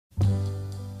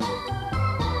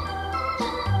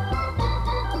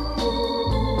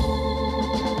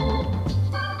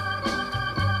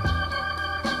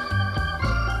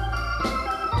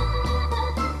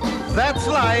That's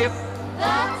life.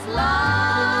 That's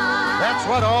life. That's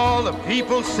what all the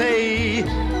people say.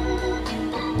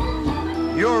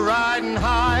 You're riding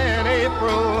high in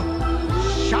April,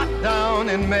 shot down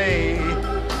in May.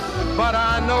 But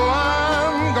I know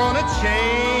I'm gonna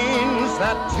change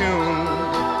that tune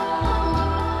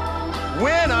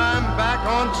when I'm back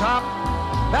on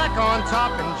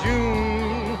top in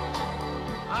June.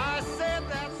 I said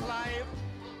that's life.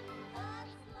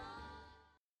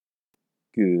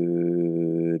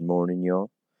 Good morning,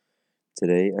 y'all.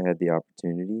 Today I had the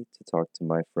opportunity to talk to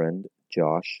my friend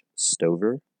Josh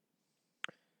Stover.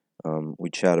 We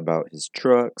chat about his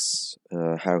trucks,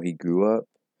 how he grew up,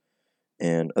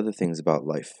 and other things about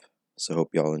life. So hope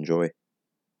y'all enjoy.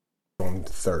 On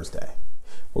Thursday.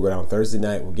 We'll go down Thursday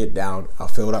night. We'll get down. I'll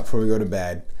fill it up before we go to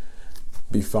bed.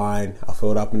 Be fine. I'll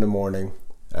fill it up in the morning,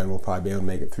 and we'll probably be able to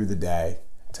make it through the day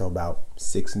until about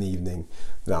 6 in the evening.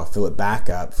 Then I'll fill it back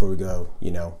up before we go,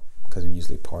 because we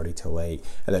usually party till 8.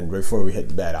 And then before we hit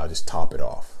the bed, I'll just top it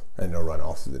off, and it'll run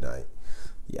all through the night.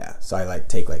 Yeah. So I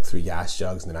take 3 gas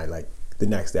jugs, and then the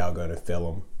next day I'll go and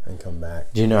fill them and come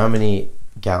back. Do you know how many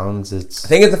gallons it's? I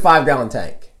think it's a 5-gallon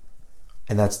tank.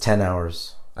 And that's 10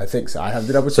 hours. I think so. I have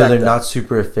to double check. So they're not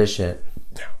super efficient.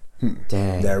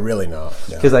 Dang. They're really not.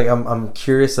 Because I'm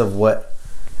curious of what,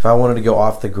 if I wanted to go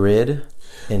off the grid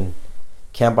and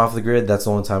camp off the grid, that's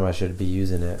the only time I should be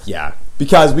using it. Yeah,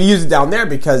 because we use it down there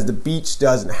because the beach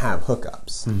doesn't have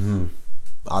hookups. Mm-hmm.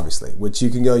 Obviously, which you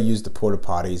can go use the porta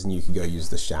potties and you can go use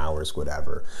the showers,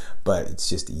 whatever. But it's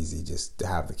just easy just to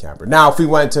have the camper. Now, if we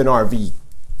went to an RV,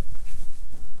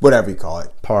 whatever you call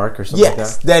it, park or something like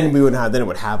that, then we wouldn't have. Then it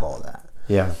would have all that.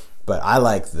 Yeah. But I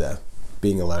like the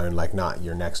being alone, like not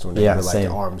your next one. Yeah, like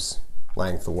arm's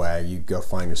length away. You go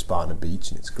find your spot on the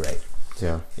beach and it's great.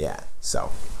 Yeah. Yeah. So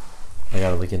I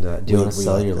gotta look into that. Do you want to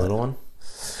sell your little one?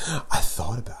 I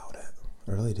thought about it.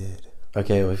 I really did.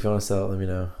 Okay, well, if you want to sell it, let me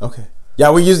know. Okay.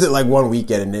 Yeah, we used it like one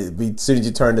weekend, and as soon as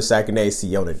you turn to second AC,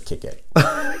 you would kick it.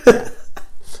 Yeah.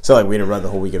 So we had to run the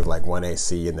whole weekend with like one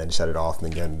AC and then shut it off,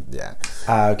 and then again,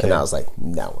 okay. And I was like,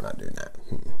 no, we're not doing that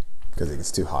because it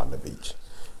gets too hot on the beach.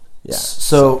 Yeah.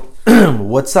 So,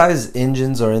 what size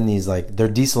engines are in these? Like, they're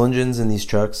diesel engines in these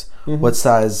trucks. Mm-hmm. What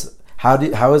size?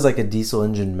 How is like a diesel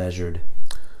engine measured?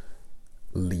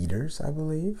 Liters, I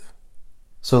believe.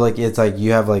 So like it's like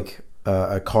you have like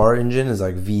a car engine is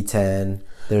like V10.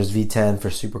 There's V10 for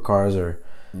supercars or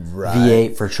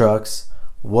V8 for trucks.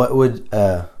 What would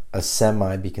a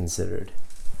semi be considered?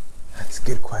 That's a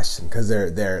good question because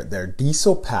they're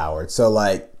diesel powered. So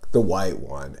like the white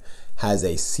one has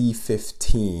a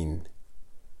C15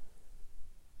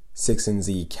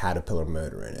 6NZ Caterpillar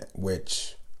motor in it,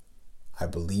 which I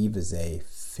believe is a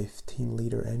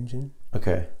 15-liter engine.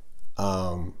 Okay.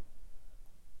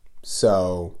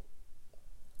 So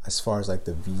as far as like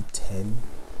the V10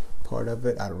 part of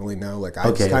it, I don't really know. Like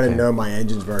I just kind of know my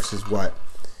engines versus what.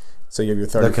 So you have your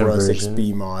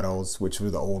 3406B models, which were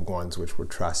the old ones, which were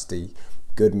trusty,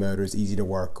 good motors, easy to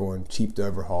work on, cheap to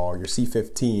overhaul. Your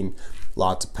C15,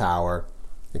 lots of power,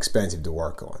 expensive to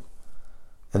work on.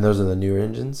 And those are the newer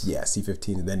engines? Yeah,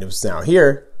 C15. And then now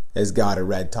here has got a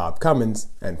red top Cummins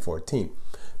N14.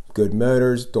 Good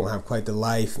motors, don't have quite the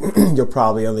life. You'll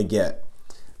probably only get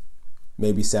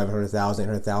maybe 700,000,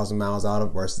 800,000 miles out of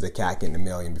it versus the Cat getting 1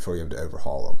 million before you have to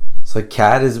overhaul them. So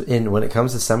Cat is when it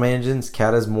comes to semi-engines,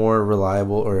 Cat is more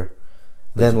reliable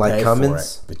than like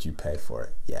Cummins? But you pay for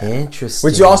it, yeah. Interesting.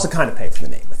 Which you also kind of pay for the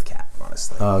name with Cat,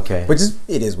 honestly. Oh, okay.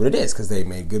 It is what it is because they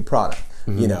made good product,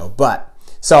 But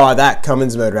so that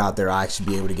Cummins motor out there, I should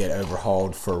be able to get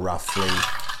overhauled for roughly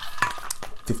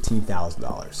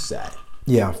 $15,000, say.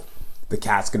 Yeah. The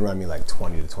Cat's going to run me like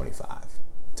 20 to 25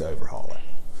 to overhaul it.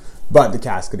 But the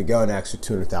Cat's going to go an extra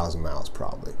 200,000 miles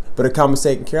probably. But a Cummins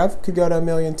taken care of could go to 1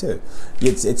 million too.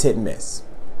 It's hit and miss,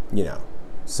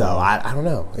 So I don't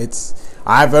know.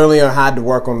 I've only had to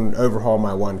work on overhaul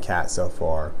my one Cat so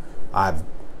far.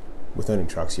 With owning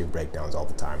trucks, you have breakdowns all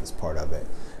the time. It's part of it.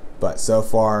 But so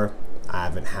far, I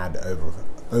haven't had to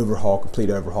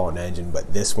complete overhaul an engine.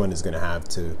 But this one is going to have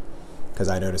to, because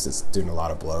I noticed it's doing a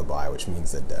lot of blow by, which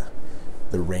means that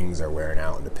the rings are wearing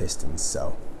out in the pistons.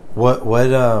 So.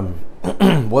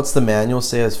 What's the manual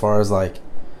say as far as like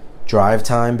drive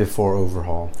time before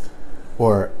overhaul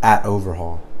or at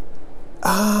overhaul?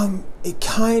 It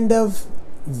kind of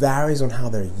varies on how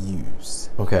they're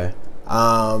used. Okay.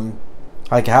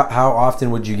 Like how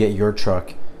often would you get your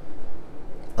truck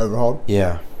overhauled?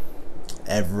 Yeah.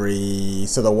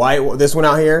 So this one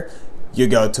out here, you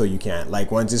go till you can't.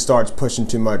 Like once it starts pushing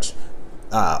too much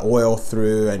oil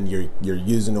through and you're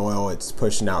using oil, it's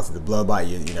pushing out through the blow by,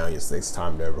 it's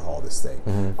time to overhaul this thing.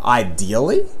 Mm-hmm.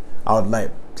 Ideally, I would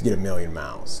like to get 1 million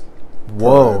miles.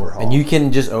 Whoa! Overhaul. And you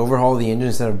can just overhaul the engine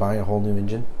instead of buying a whole new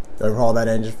engine. Overhaul that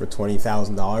engine for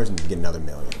 $20,000 and you get another 1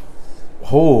 million.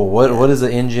 Oh, what does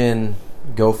the engine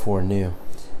go for new?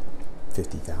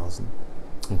 50,000.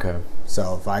 Okay.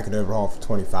 So if I could overhaul for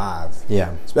 25,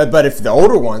 Yeah. but if the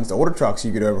older trucks,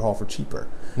 you could overhaul for cheaper.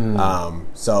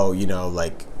 So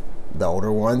like the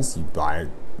older ones, you buy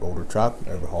an older truck,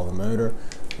 overhaul the motor,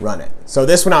 run it. So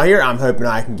this one out here, I'm hoping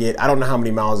I can get. I don't know how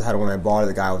many miles I had when I bought it.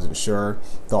 The guy wasn't sure.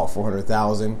 Thought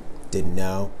 400,000. Didn't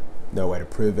know. No way to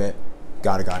prove it.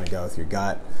 Gotta go with your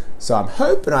gut. So I'm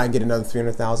hoping I can get another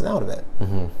 300,000 out of it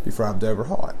before I have to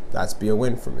overhaul it. That's be a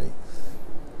win for me.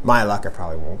 My luck, I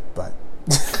probably won't, but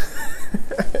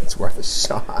it's worth a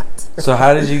shot. So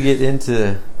how did you get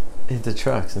into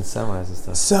trucks and semis and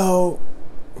stuff? So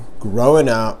growing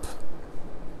up,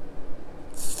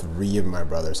 3 of my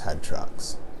brothers had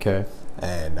trucks. Okay.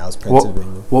 And I was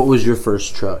Pennsylvania. What was your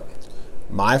first truck?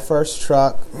 My first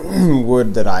truck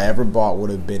that I ever bought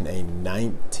would have been a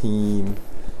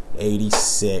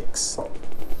 1986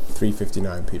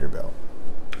 359 Peterbilt.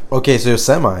 Okay, so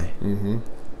semi.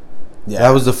 Yeah.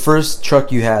 That was the first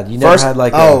truck you had. You never had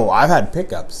like I've had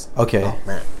pickups. Okay. Oh,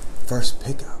 man. First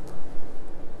pickup.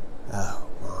 Oh,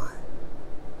 my.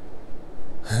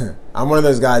 I'm one of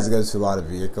those guys that goes to a lot of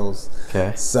vehicles.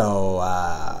 Okay. So,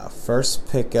 first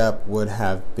pickup would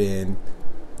have been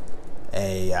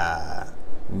a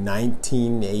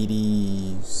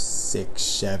 1986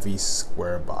 Chevy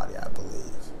Square Body, I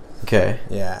believe. Okay.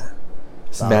 Yeah.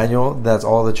 It's manual. That's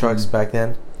all the trucks back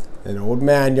then. An old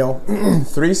manual,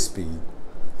 3-speed.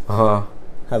 Had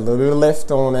a little bit of lift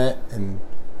on it, and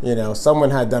someone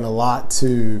had done a lot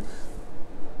to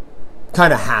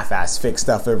kind of half-ass fix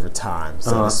stuff over time,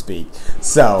 so to speak.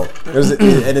 So it was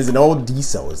an old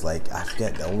diesel. It was like, I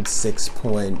forget, the old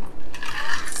 6-point.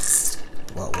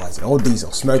 What was it? Old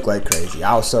diesel, smoked like crazy.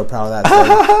 I was so proud of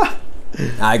that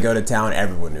thing. I go to town,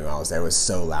 everyone knew I was there. It was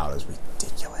so loud, it was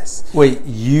ridiculous. Wait,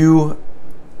 you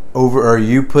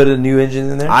put a new engine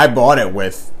in there? I bought it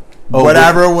with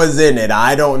whatever was in it.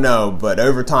 I don't know, but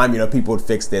over time, people would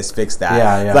fix this, fix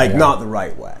that. Yeah. Not the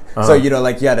right way. So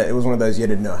it was one of those you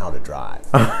had to know how to drive.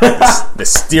 the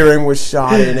steering was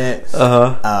shot in it.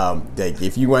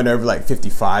 If you went over like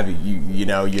 55,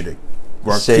 you'd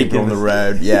work keep it on the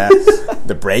road. Yeah,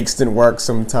 the brakes didn't work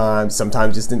sometimes.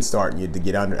 Sometimes just didn't start, and you had to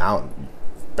get out and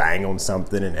bang on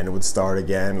something, and then it would start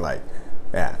again. Like,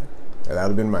 yeah. That would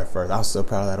have been my first. I was so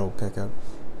proud of that old pickup.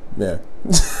 Yeah.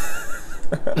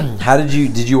 How did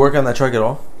you work on that truck at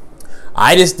all?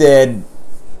 I just did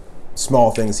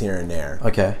small things here and there.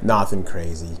 Okay. Nothing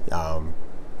crazy. I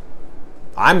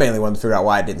mainly wanted to figure out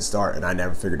why it didn't start, and I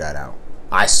never figured that out.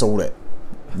 I sold it,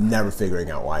 never figuring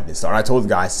out why it didn't start. I told the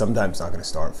guy, sometimes it's not going to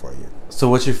start for you. So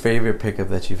what's your favorite pickup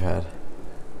that you've had?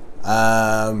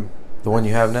 The one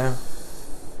you have now?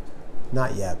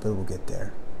 Not yet, but we'll get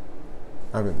there.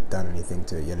 I haven't done anything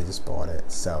to it yet. I just bought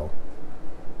it. So,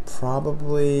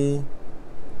 probably,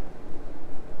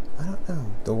 I don't know.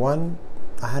 The one,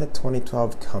 I had a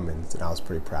 2012 Cummins that I was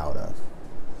pretty proud of.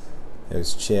 It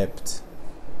was chipped,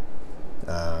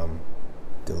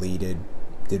 deleted,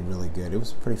 did really good. It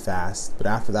was pretty fast. But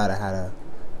after that, I had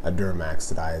a Duramax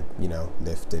that I,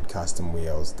 lifted, custom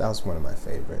wheels. That was one of my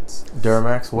favorites.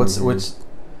 Duramax? Which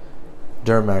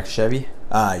Duramax? Chevy?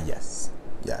 Yes.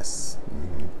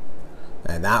 Mm-hmm.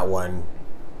 And that one,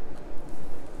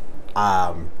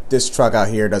 this truck out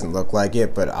here doesn't look like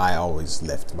it, but I always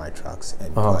lift my trucks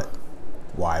and put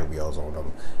wide wheels on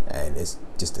them. And it's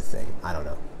just a thing. I don't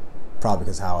know. Probably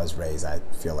because how I was raised, I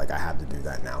feel like I have to do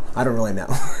that now. I don't really know.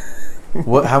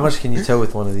 How much can you tow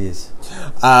with one of these?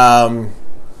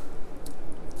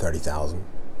 30,000.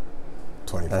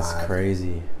 25. That's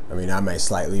crazy. I mean, I may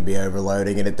slightly be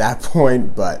overloading it at that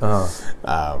point, but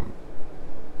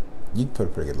you'd put a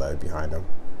pretty good load behind them.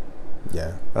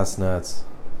 Yeah. That's nuts.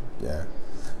 Yeah.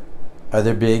 Are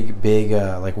there big,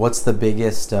 like, what's the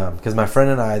biggest, because my friend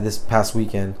and I, this past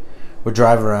weekend, were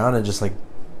driving around and just, like,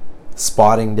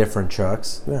 spotting different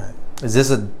trucks. Right. Is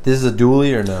this a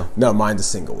dually or no? No, mine's a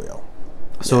single wheel.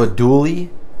 So a dually,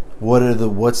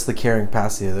 what's the carrying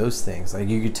capacity of those things? Like,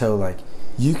 you could tow, like,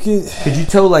 could you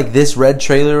tow, like, this red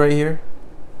trailer right here?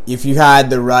 If you had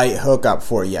the right hookup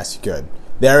for it, yes, you could.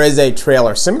 There is a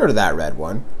trailer similar to that red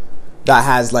one that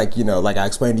has, like, like I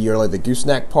explained to you earlier, the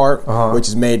gooseneck part, which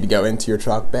is made to go into your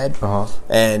truck bed.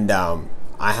 And I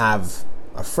have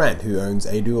a friend who owns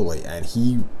a dually, and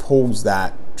he pulls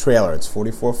that trailer. It's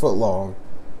 44 foot long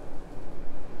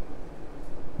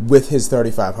with his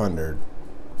 3500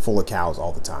 full of cows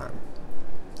all the time.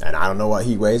 And I don't know what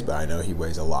he weighs, but I know he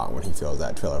weighs a lot when he fills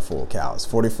that trailer full of cows.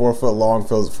 44 foot long,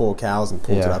 fills it full of cows, and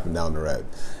pulls it up and down the road.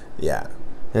 Yeah.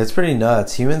 It's pretty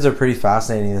nuts. Humans are pretty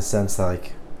fascinating in the sense that,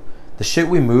 like, the shit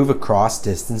we move across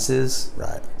distances,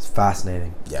 Right. it's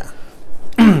fascinating. Yeah.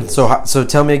 So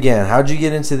tell me again, how'd you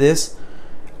get into this?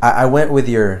 I went with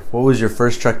what was your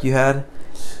first truck you had?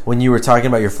 When you were talking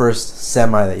about your first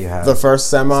semi that you had. The first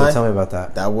semi? So tell me about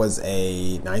that. That was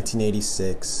a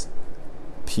 1986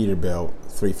 Peterbilt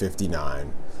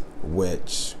 359,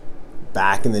 which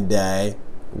back in the day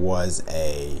was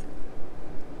a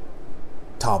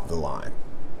top of the line.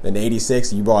 In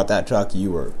 86, you bought that truck,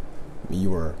 you were,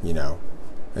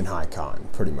 in high con,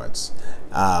 pretty much.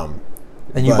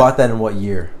 And you bought that in what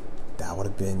year? That would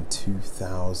have been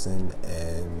 2000,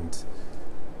 and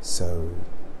so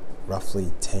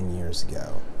roughly 10 years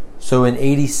ago. So in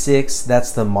 86,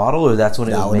 that's the model, or that's when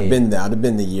it was made? That would have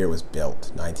been the year it was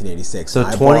built, 1986.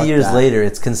 So 20 years later,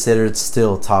 it's considered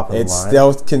still top of the line? It's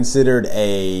still considered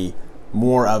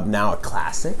more of now a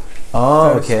classic.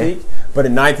 Oh, so okay. Speak. But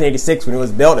in 1986, when it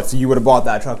was built, if you would have bought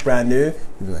that truck brand new,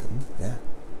 you'd be like, yeah,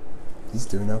 he's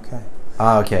doing okay.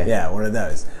 Ah, okay. Yeah, one of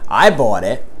those. I bought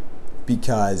it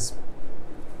because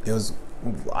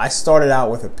I started out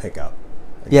with a pickup.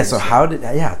 Yeah, so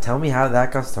tell me how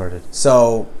that got started.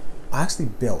 So I actually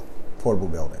built portable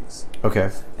buildings.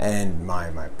 Okay. And my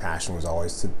passion was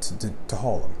always to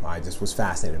haul them. I just was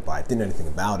fascinated by it. Didn't know anything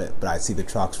about it, but I'd see the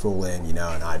trucks roll in, and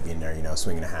I'd be in there,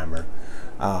 swinging a hammer.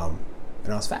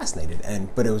 And I was fascinated.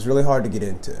 But it was really hard to get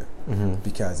into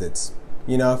because it's,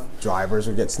 drivers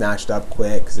would get snatched up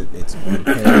quick because it's a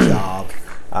repair job.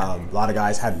 A lot of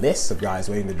guys had lists of guys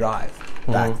waiting to drive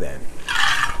back then.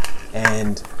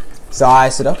 And so I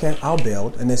said, okay, I'll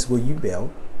build. And this is where you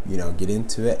build, get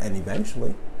into it, and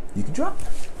eventually you can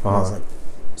drive. And I was like,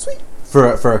 sweet.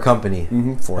 For a company?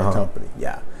 Mm-hmm, for a company,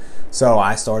 yeah. So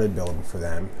I started building for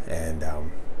them and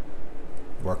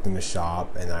worked in the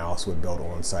shop. And I also would build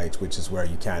on sites, which is where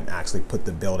you can't actually put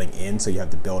the building in, so you have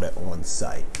to build it on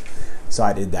site. So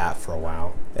I did that for a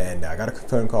while. And I got a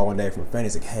phone call one day from a friend.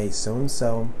 He's like, hey,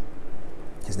 so-and-so.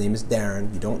 His name is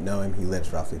Darren. You don't know him. He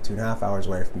lives roughly 2.5 hours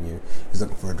away from you. He's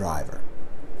looking for a driver.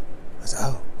 I said,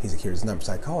 oh. He's like, here's his number.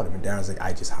 So I called him, and Darren's like,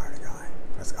 I just hired a guy.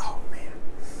 I was like, oh, man.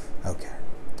 Okay.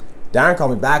 Darren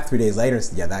called me back 3 days later and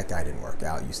said, yeah, that guy didn't work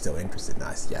out. You still interested? And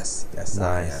I said, yes, nice.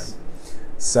 I am.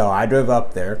 So I drove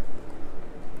up there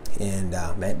and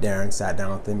met Darren, sat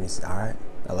down with him. He said, all right,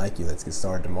 I like you. Let's get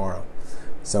started tomorrow.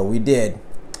 So we did.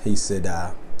 He said,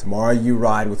 tomorrow you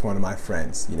ride with one of my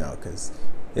friends, because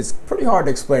it's pretty hard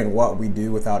to explain what we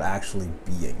do without actually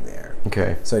being there.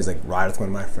 Okay. So he's like, ride with one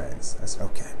of my friends. I said,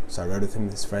 okay. So I rode with him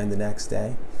and his friend the next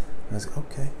day. And I was like,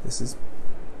 okay, this is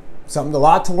a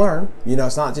lot to learn.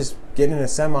 It's not just getting in a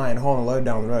semi and hauling a load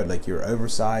down the road. Like, you're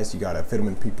oversized. You got to fit them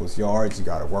in people's yards. You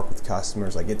got to work with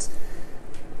customers. Like, it's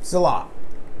a lot.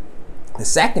 The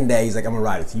second day, he's like, I'm going to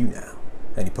ride with you now.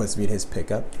 And he puts me in his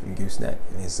pickup in Gooseneck.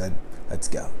 And he said, let's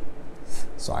go.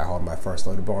 So I hauled my first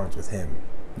load of barns with him.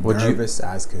 Nervous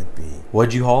as could be.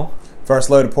 What'd you haul? First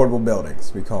load of portable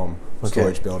buildings. We call them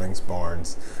storage buildings,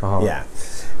 barns. Uh-huh. Yeah.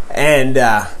 And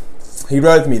he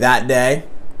rode with me that day.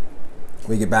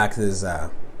 We get back to his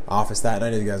office that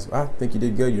night. He goes, well, I think you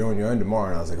did good. You're on your own tomorrow.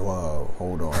 And I was like, whoa,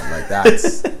 hold on. Like,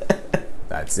 that's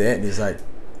it. And he's like,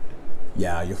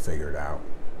 yeah, you'll figure it out.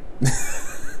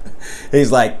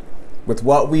 He's like, with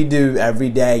what we do every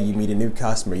day, you meet a new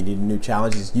customer, you need new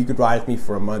challenges. You could ride with me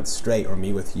for a month straight or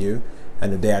me with you,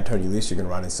 and the day I turn you loose, you're going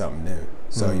to run into something new.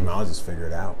 So you might as well just figure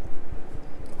it out.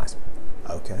 I said,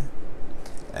 okay.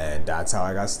 And that's how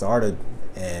I got started.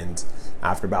 And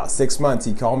after about 6 months,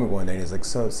 he called me one day and he's like,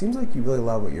 so it seems like you really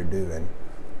love what you're doing.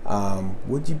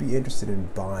 Would you be interested in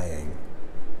buying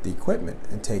the equipment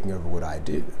and taking over what I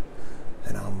do?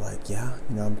 And I'm like, yeah,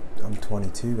 I'm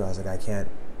 22. I was like, I can't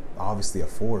obviously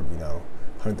afford,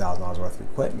 $100,000 worth of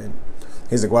equipment.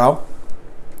 He's like, well,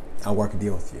 I'll work a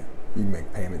deal with you. You can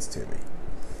make payments to me.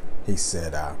 He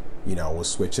said, we'll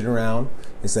switch it around.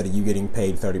 Instead of you getting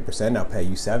paid 30%, I'll pay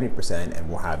you 70%, and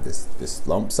we'll have this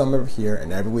lump sum over here,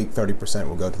 and every week 30%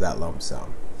 will go to that lump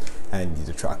sum. And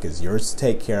the truck is yours to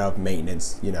take care of,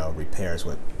 maintenance, repairs,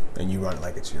 and you run it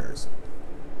like it's yours.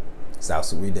 So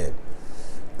that's what we did.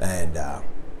 And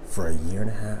for a year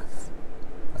and a half,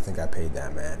 I think I paid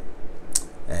that man.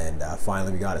 And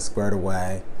finally we got it squared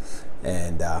away.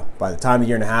 And by the time the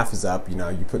year and a half is up,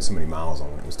 you put so many miles on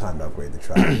it. It was time to upgrade the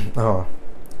truck. Oh.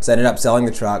 So I ended up selling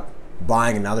the truck,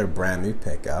 buying another brand new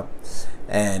pickup.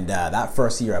 And that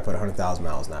first year I put 100,000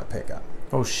 miles in that pickup.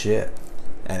 Oh, shit.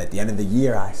 And at the end of the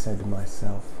year, I said to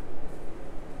myself,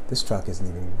 this truck isn't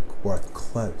even worth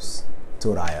close to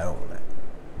what I own it.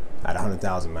 at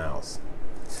 100,000 miles.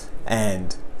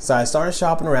 And so I started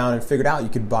shopping around and figured out you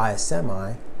could buy a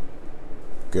semi,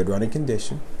 good running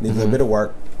condition, needs a little bit of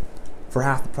work, for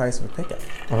half the price of a pickup.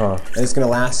 And it's going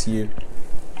to last you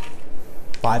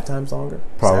 5 times longer,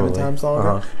 Probably. 7 times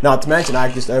longer. Not to mention, I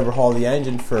could just overhaul the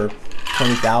engine for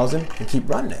 20,000 and keep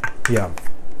running it. Yeah.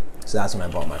 So that's when I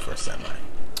bought my first semi.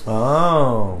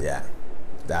 Oh. Yeah,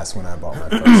 that's when I bought my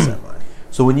first semi.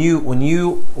 So when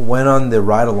you went on the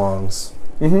ride-alongs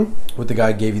with the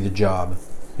guy who gave you the job,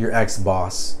 your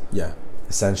ex-boss, Yeah,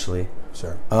 essentially,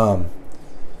 sure.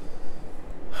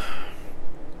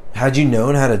 had you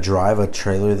known how to drive a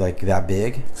trailer like that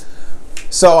big?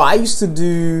 So I used to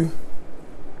do,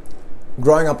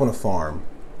 growing up on a farm,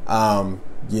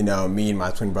 you know, me and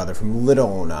my twin brother from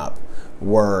little on up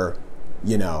were,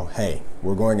 you know, hey,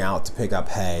 we're going out to pick up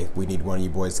hay. We need one of you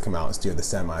boys to come out and steer the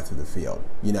semi through the field,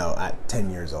 you know, at 10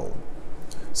 years old.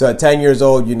 So at 10 years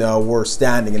old, you know, we're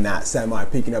standing in that semi,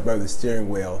 peeking up over the steering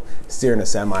wheel, steering a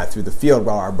semi through the field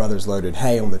while our brothers loaded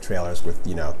hay on the trailers with,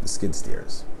 you know, the skid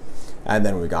steers. And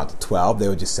then when we got to 12, they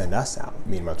would just send us out.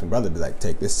 Me and my twin brother would be like,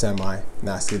 take this semi,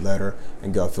 not skid loader,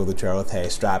 and go fill the trailer with hay,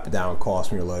 strap it down, call us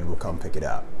when you're loaded, we'll come pick it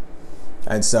up.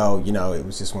 And so, you know, it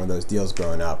was just one of those deals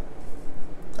growing up.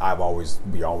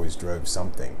 We always drove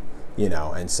something, you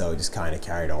know, and so it just kind of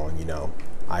carried on, you know.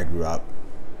 I grew up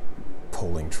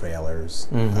pulling trailers.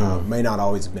 May not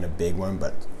always have been a big one,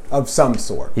 but of some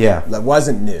sort. Yeah. That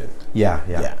wasn't new.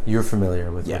 Yeah. You're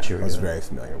familiar with what you were I was doing. very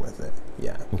familiar with it.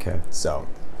 Yeah. Okay. So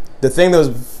the thing that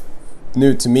was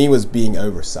new to me was being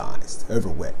oversized, over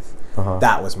width.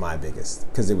 That was my biggest,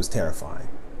 because it was terrifying,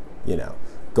 you know,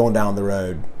 going down the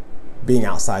road, being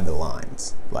outside the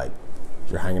lines, like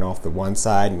you're hanging off the one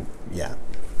side, and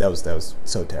that was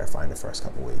so terrifying the first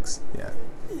couple weeks. Yeah.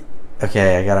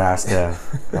 Okay, I gotta ask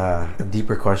a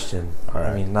deeper question. All right.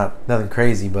 I mean, nothing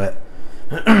crazy, but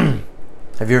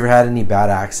have you ever had any bad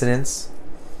accidents?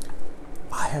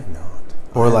 I have not.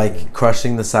 Or like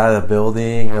crushing the side of the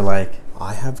building, or like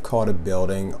I have caught a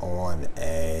building on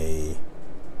a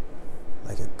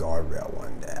guardrail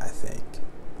one day, I think.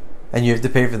 and you have to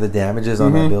pay for the damages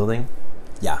on that building?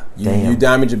 Yeah, you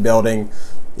damage a building,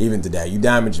 even today. You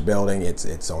damage a building,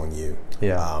 it's on you.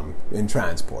 Yeah. In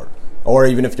transport, or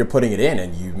even if you're putting it in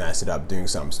and you mess it up doing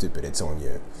something stupid, it's on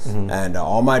you. And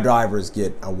all my drivers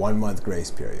get a 1-month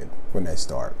grace period when they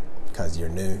start, because you're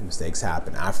new, mistakes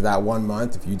happen. After that 1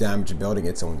 month, if you damage a building,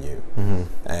 it's on you.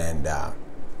 And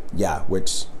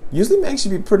which usually makes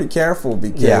you be pretty careful,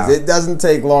 because it doesn't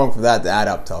take long for that to add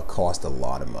up to cost a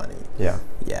lot of money. Yeah.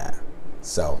 Yeah.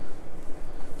 So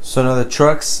now the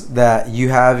trucks that you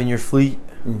have in your fleet,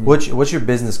 what's your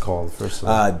business called, first of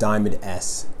all? Diamond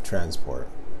S Transport.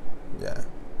 Yeah.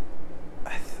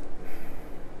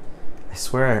 I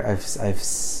swear I've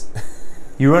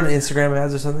you run Instagram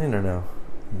ads or something, or no?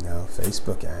 No,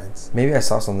 Facebook ads. Maybe I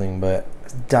saw something, but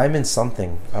Diamond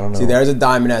something. I don't know. See, there's a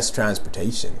Diamond S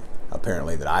Transportation,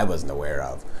 apparently, that I wasn't aware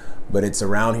of. But it's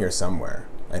around here somewhere.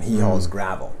 And he hauls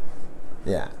gravel.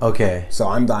 Yeah. Okay. So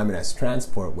I'm Diamond S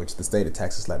Transport, which the state of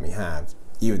Texas let me have,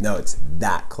 even though it's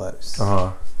that close.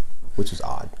 Which is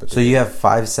odd. But So you have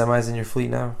 5 semis in your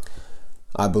fleet now?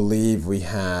 I believe we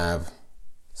have,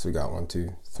 so we got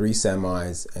 3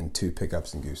 semis and 2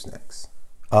 pickups and goosenecks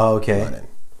Oh, okay. running.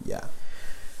 Yeah.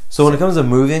 So when it comes to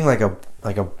moving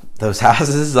those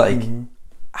houses, like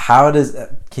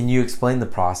can you explain the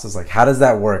process? Like, how does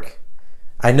that work?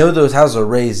 I know those houses are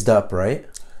raised up, right?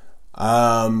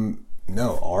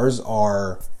 No, ours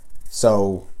are,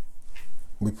 so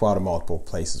we pull out of multiple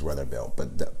places where they're built,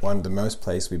 but the most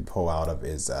place we pull out of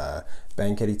is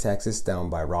Bankhead, Texas, down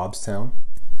by Robstown.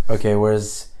 Okay,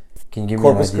 can you give me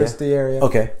Corpus an idea? Christi area.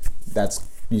 Okay. That's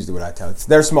usually what I tell.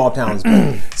 They're small towns,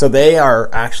 but so they are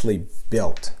actually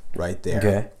built right there.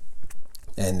 Okay.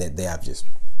 And they have just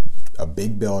a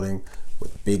big building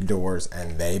with big doors,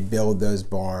 and they build those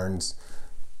barns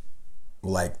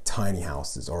like tiny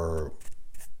houses,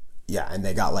 and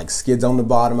they got like skids on the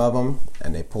bottom of them,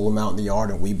 and they pull them out in the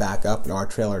yard, and we back up, and our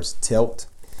trailers tilt.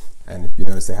 And if you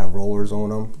notice, they have rollers on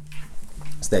them.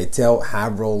 So they tilt,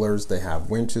 have rollers, they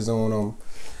have winches on them,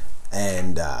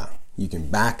 and you can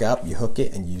back up, you hook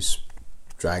it, and you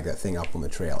drag that thing up on the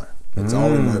trailer. It's all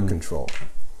remote control,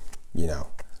 you know.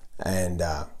 And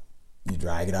you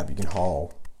drag it up, you can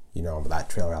haul, you know, that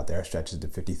trailer out there stretches to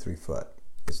 53 foot.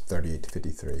 It's 38 to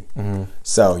 53.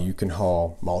 So you can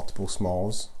haul multiple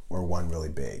smalls or one really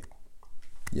big,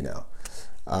 you know.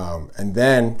 And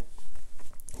then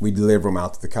we deliver them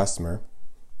out to the customer.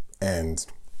 And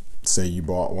say you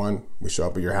bought one, we show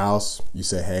up at your house, you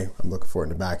say, hey, I'm looking for it in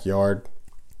the backyard.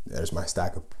 There's my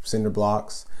stack of cinder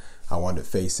blocks. I want it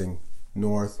facing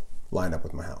north. lined up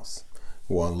with my house.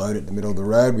 We'll unload it in the middle of the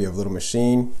road. We have a little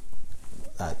machine.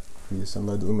 We just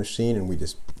unload the little machine and we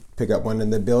just pick up one in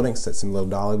the building, set some little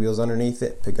dolly wheels underneath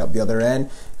it, pick up the other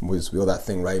end, and we'll just wheel that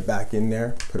thing right back in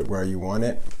there, put it where you want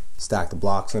it, stack the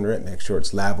blocks under it, make sure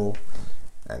it's level,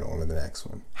 and on to the next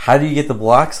one. How do you get the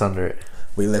blocks under it?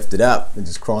 We lift it up and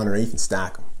just crawl underneath and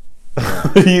stack them.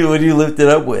 Yeah. What do you lift it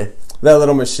up with? That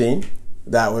little machine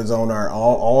that was on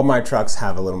all of my trucks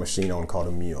have a little machine on called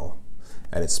a mule.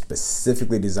 And it's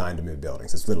specifically designed to move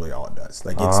buildings. It's literally all it does.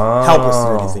 Like, it's helpless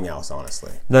to do anything else,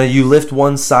 honestly. Now, you lift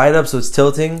one side up so it's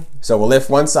tilting? So we'll lift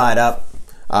one side up,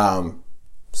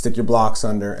 stick your blocks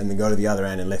under, and then go to the other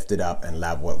end and lift it up and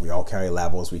level it. We all carry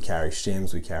levels. We carry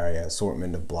shims. We carry an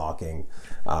assortment of blocking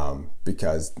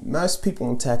because most people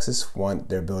in Texas want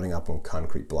their building up on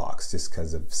concrete blocks just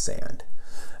because of sand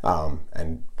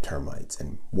and termites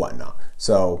and whatnot.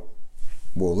 So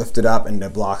we'll lift it up and the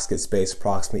blocks get spaced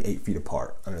approximately 8 feet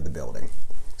apart under the building.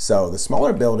 So the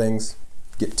smaller buildings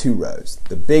get 2 rows.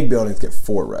 The big buildings get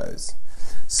 4 rows.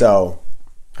 So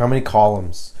how many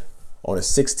columns? On a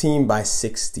 16 by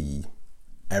 60,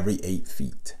 every 8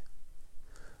 feet.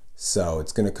 So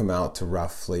it's going to come out to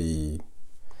roughly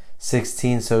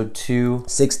 16, so 2.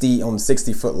 60 on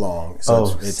 60 foot long.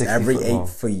 So it's every 8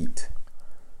 feet.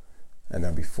 And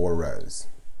there'll be 4 rows.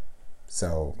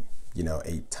 So,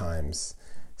 8 times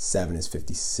 7 is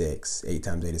 56. 8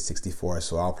 times 8 is 64.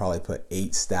 So I'll probably put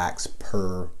 8 stacks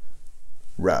per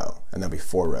row. And there'll be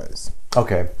 4 rows.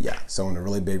 Okay. Yeah. So on the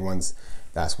really big ones,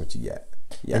 that's what you get.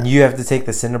 Yeah. And you have to take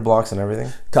the cinder blocks and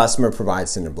everything? Customer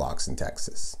provides cinder blocks in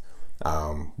Texas.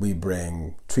 We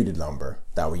bring treated lumber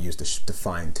that we use to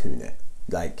fine tune it.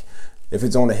 Like, if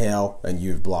it's on a hill and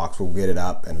you have blocks, we'll get it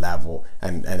up and level.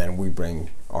 And then we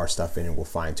bring our stuff in and we'll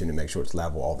fine tune to make sure it's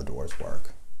level. All the doors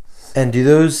work. And do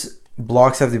those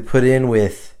blocks have to be put in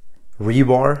with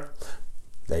rebar?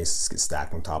 They get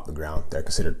stacked on top of the ground. They're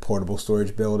considered portable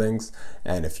storage buildings.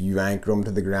 And if you anchor them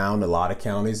to the ground, a lot of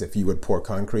counties, if you would pour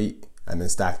concrete and then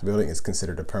stack the building, it's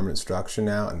considered a permanent structure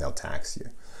now, and they'll tax you.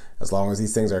 As long as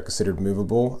these things are considered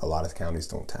movable, a lot of counties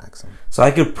don't tax them. So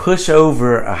I could push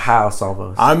over a house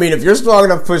almost. I mean, if you're strong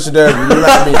enough to push it over,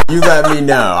 you let me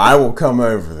know. I will come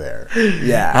over there.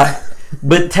 Yeah.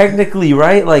 But technically,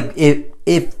 right? Like,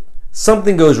 if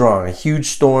something goes wrong, a huge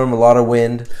storm, a lot of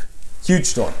wind. Huge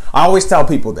storm. I always tell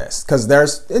people this, because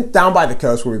down by the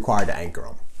coast, we're required to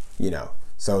anchor them,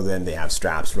 So then they have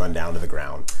straps run down to the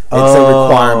ground. It's a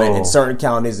requirement. In certain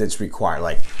counties, it's required,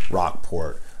 like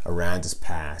Rockport, Aransas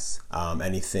Pass,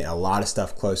 anything. A lot of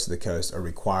stuff close to the coast are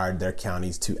required, their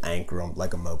counties, to anchor them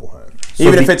like a mobile home. So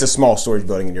even if it's a small storage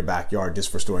building in your backyard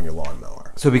just for storing your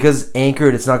lawnmower. So because it's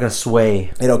anchored, it's not going to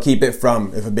sway. It'll keep it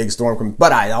from, if a big storm comes.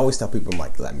 But I always tell people, I'm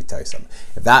like, let me tell you something.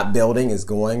 If that building is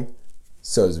going,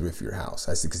 so is the roof of your house.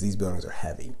 I said, because these buildings are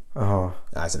heavy.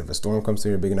 I said, if a storm comes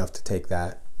through, you're big enough to take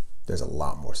that, there's a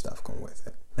lot more stuff going with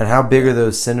it. And how big are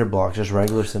those cinder blocks? Just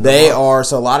regular cinder blocks? They blocks? are,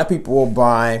 so a lot of people will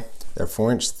buy, they're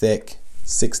 4-inch thick,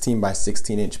 16 by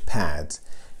 16 inch pads,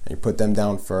 and you put them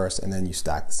down first, and then you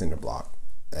stack the cinder block.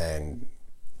 And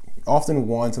often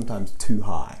 1, sometimes 2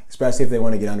 high, especially if they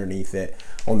want to get underneath it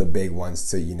on the big ones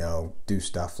to, do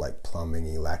stuff like plumbing,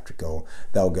 electrical.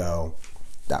 They'll go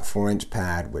that 4-inch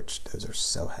pad, which those are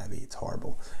so heavy, it's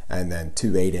horrible. And then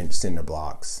 2 8-inch cinder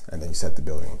blocks, and then you set the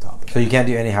building on top of it. So you can't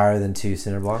do any higher than 2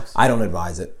 cinder blocks? I don't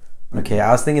advise it. Okay,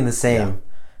 I was thinking the same.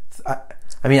 Yeah.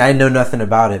 I mean, I know nothing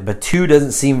about it, but 2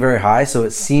 doesn't seem very high, so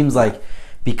it seems like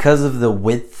because of the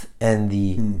width and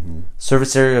the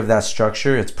surface area of that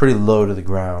structure, it's pretty low to the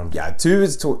ground. Yeah, 2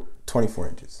 is 24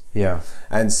 inches. Yeah.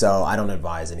 And so I don't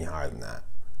advise any higher than that.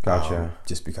 Gotcha.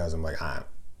 Just because I'm like,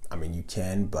 I mean, you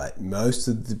can, but most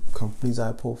of the companies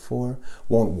I pull for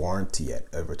won't warranty it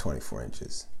over 24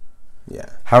 inches. Yeah.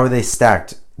 How are they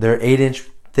stacked? They're 8-inch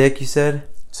thick, you said?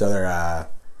 So they're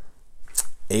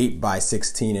 8 by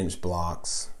 16 inch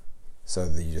blocks. So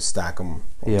that you just stack them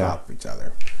on top of each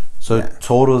other. So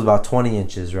total is about 20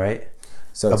 inches, right?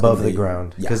 So it's above the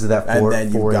ground because of that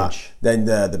 4-inch. Then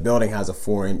the building has a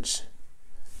 4-inch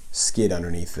skid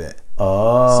underneath it.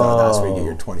 Oh. So that's where you get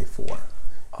your 24.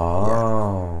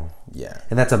 Oh. Yeah.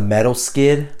 And that's a metal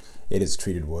skid? It is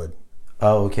treated wood.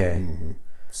 Oh, okay.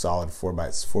 Solid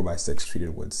 4x6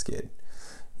 treated wood skid.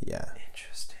 Yeah.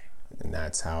 Interesting. And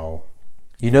that's how.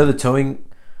 You know the towing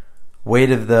weight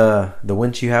of the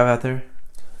winch you have out there?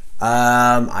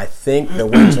 I think the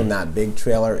winch on that big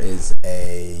trailer is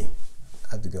I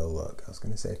have to go look. I was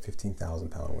going to say a 15,000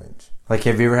 pound winch. Like,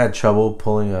 have you ever had trouble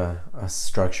pulling a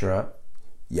structure up?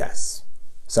 Yes.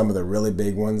 Some of the really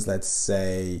big ones, let's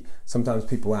say, sometimes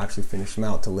people actually finish them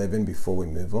out to live in before we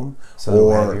move them. So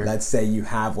or let's say you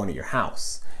have one at your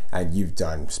house and you've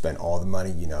spent all the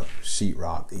money,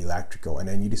 sheetrock, electrical, and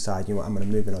then you decide, I'm going to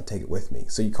move it, I'll take it with me.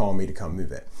 So you call me to come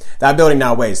move it. That building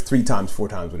now weighs 3 times, 4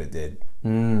 times what it did.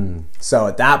 So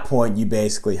at that point, you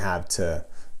basically have to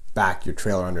back your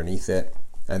trailer underneath it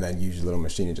and then use your little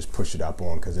machine and just push it up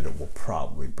on, because it will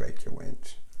probably break your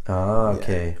winch. Oh,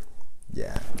 okay.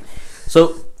 Yeah.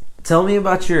 So tell me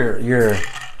about your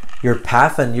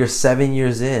path, and you're 7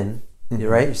 years in,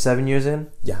 right? You're 7 years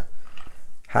in? Yeah.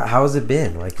 How has it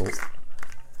been? Like,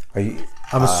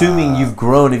 I'm assuming you've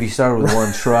grown if you started with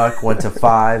 1 truck, went to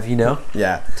 5,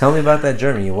 Yeah. Tell me about that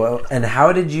journey. And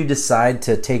how did you decide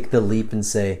to take the leap and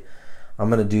say, I'm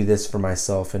going to do this for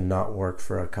myself and not work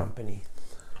for a company?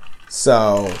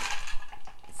 So,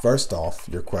 first off,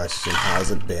 your question,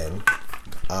 how's it been?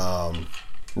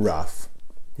 Rough.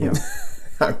 Yeah.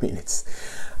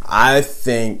 I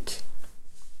think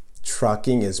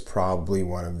trucking is probably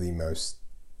one of the most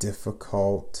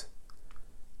difficult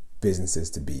businesses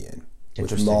to be in,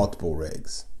 with multiple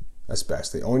rigs,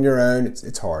 especially on your own.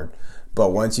 It's hard,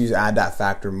 but once you add that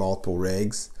factor, multiple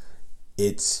rigs,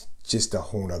 it's just a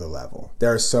whole nother level.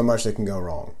 There's so much that can go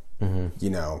wrong,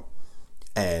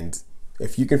 and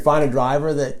if you can find a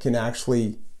driver that can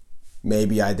actually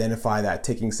maybe identify that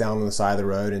ticking sound on the side of the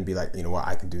road and be like,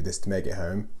 I can do this to make it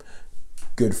home,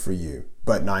 good for you.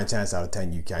 But 9 times out of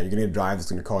 10 you can. You're gonna get a driver that's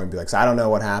gonna call you and be like, so I don't know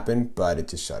what happened, but it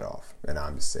just shut off, and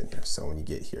I'm just sitting here. So when you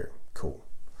get here, cool.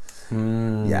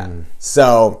 Yeah.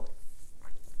 So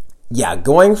yeah,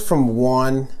 going from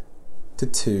 1 to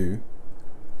 2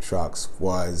 trucks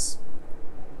was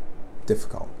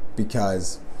difficult,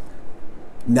 because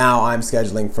now I'm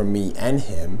scheduling for me and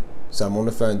him, so I'm on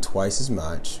the phone twice as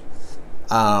much.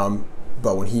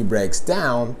 But when he breaks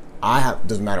down,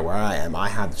 doesn't matter where I am, I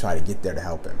have to try to get there to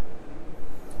help him.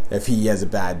 If he has a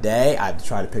bad day, I have to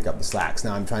try to pick up the slacks.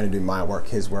 Now I'm trying to do my work,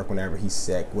 his work, whenever he's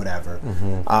sick, whatever.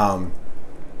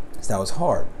 So that was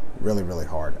hard, really, really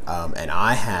hard. And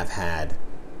I have had,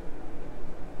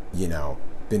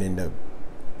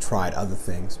 tried other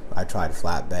things. I tried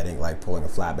flatbedding, like pulling a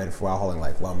flatbed for a while, hauling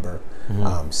like lumber,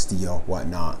 steel,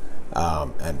 whatnot,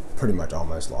 and pretty much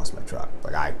almost lost my truck.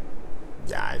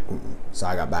 So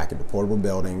I got back into portable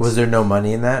buildings. Was there no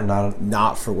money in that?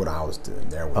 Not for what I was doing.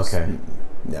 There was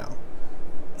no.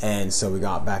 And so we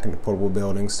got back into portable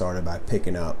buildings, started by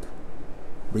picking up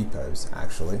repos,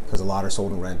 actually, because a lot are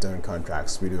sold in rent-owned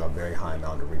contracts. We do a very high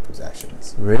amount of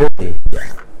repossessions. Really?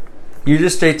 Yeah. You're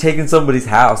just straight taking somebody's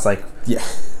house, like... Yeah.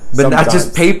 But sometimes. Not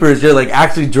just papers, you're like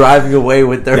actually driving away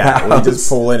with their house. Yeah, we just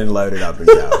pull in and load it up and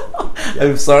go. Yeah.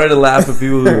 I'm sorry to laugh at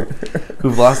people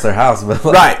who've lost their house, but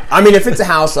right. I mean, if it's a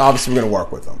house, obviously we're going to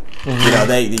work with them.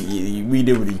 We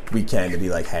do what we can to be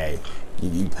like, hey,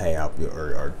 you pay up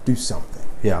or do something.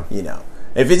 Yeah.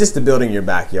 If it's just a building in your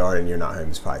backyard and you're not home,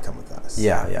 just probably come with us.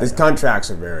 Yeah. These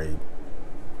contracts are very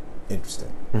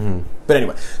interesting. But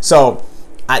anyway, so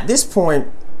at this point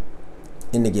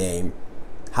in the game,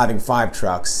 having 5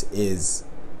 trucks is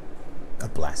a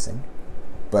blessing,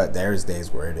 but there's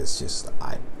days where it is just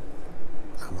I'm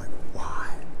like,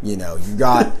 why? You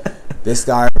got this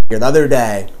guy here. The other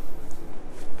day,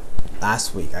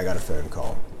 last week, I got a phone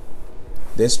call.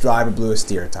 This driver blew a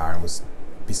steer tire and was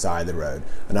beside the road.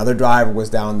 Another driver was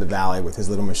down the valley with his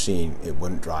little machine. It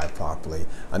wouldn't drive properly.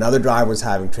 Another driver was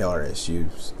having trailer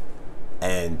issues,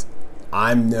 and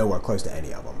I'm nowhere close to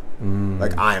any of them.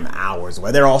 Like, I am hours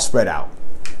away. They're all spread out.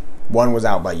 One was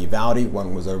out by Uvalde,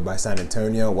 one was over by San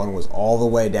Antonio, one was all the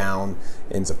way down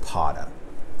in Zapata,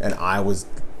 and I was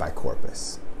by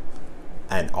Corpus.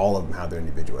 And all of them have their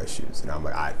individual issues. And I'm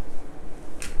like, I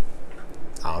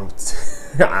don't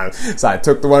So I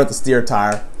took the one at the steer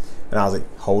tire, and I was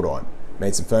like, hold on.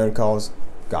 Made some phone calls,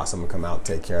 got someone to come out and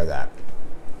take care of that.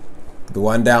 The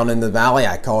one down in the valley,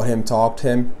 I called him, talked to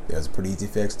him. It was a pretty easy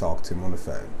fix, talked to him on the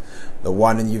phone. The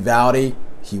one in Uvalde,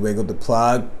 he wiggled the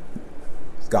plug,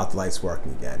 got the lights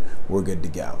working again. We're good to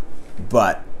go.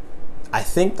 But I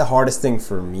think the hardest thing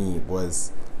for me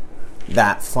was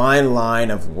that fine line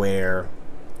of where,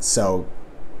 so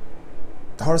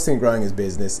the hardest thing growing as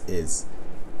business is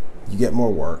you get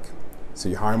more work, so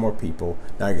you hire more people,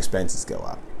 now your expenses go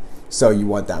up. So you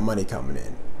want that money coming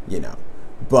in,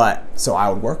 But, so I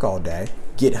would work all day,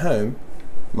 get home,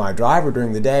 my driver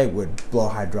during the day would blow a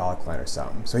hydraulic line or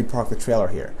something, so he'd park the trailer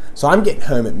here. So I'm getting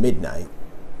home at midnight,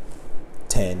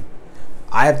 10.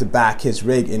 I have to back his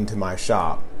rig into my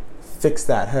shop, fix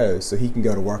that hose so he can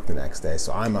go to work the next day.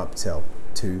 So I'm up till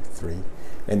 2, 3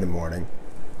 in the morning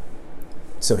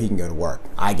so he can go to work.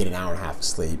 I get an hour and a half of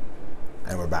sleep,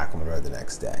 and we're back on the road the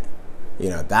next day.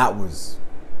 That was,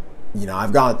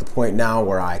 I've gotten at the point now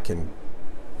where I can,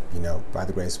 by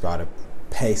the grace of God,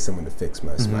 pay someone to fix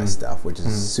most of my stuff, which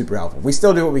is super helpful. We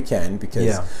still do what we can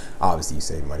because obviously you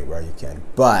save money where you can.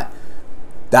 But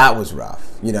that was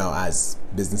rough, you know, as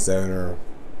business owner,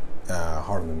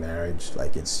 hard of a marriage.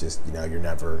 Like, it's just, you know, you're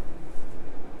never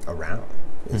around.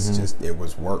 It's just, it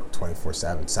was work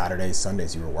 24/7. Saturdays,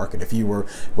 Sundays, you were working. If you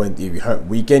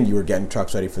weekend, you were getting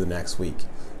trucks ready for the next week,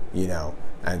 you know,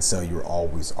 and so you were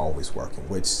always working,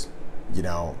 which, you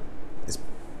know, is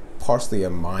partially a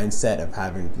mindset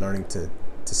of learning to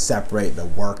separate the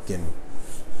work and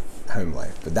home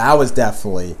life. But that was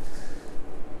definitely,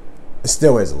 it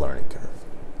still is a learning curve,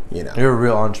 you know. You're a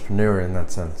real entrepreneur in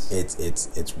that sense.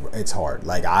 It's hard.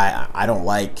 Like, I don't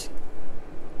like,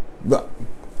 but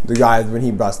the guy, when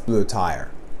he blew a tire,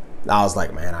 I was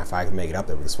like, man, if I could make it up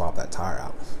there, we could swap that tire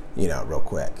out, you know, real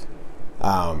quick.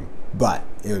 But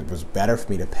it was better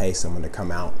for me to pay someone to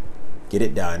come out, get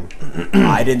it done.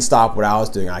 I didn't stop what I was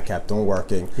doing. I kept on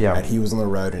working. Yeah. And he was on the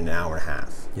road in an hour and a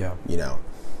half. Yeah. You know.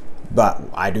 But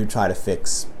I do try to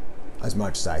fix as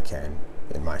much as I can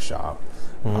in my shop.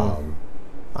 I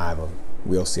have a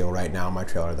wheel seal right now in my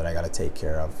trailer that I got to take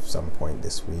care of some point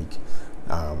this week.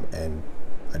 And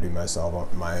I do most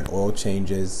of my own oil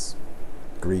changes,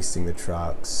 greasing the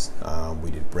trucks.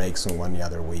 We did brakes on one the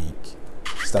other week,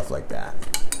 stuff like that.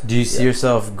 Do you see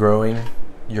yourself growing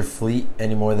your fleet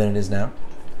any more than it is now?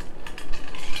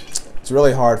 It's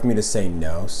really hard for me to say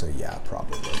no, so yeah,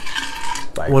 probably.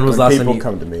 Like, when last people time you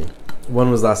come to me?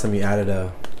 When was the last time you added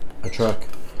a truck?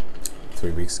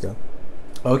 3 weeks ago.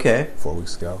 Okay. 4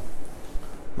 weeks ago.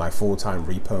 My full-time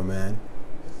repo man.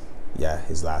 Yeah,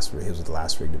 his was the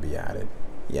last rig to be added.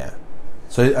 Yeah.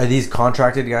 So are these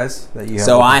contracted guys that you have?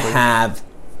 So I have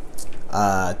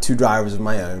 2 drivers of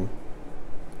my own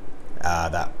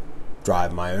that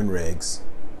drive my own rigs.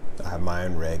 I have my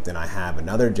own rig. Then I have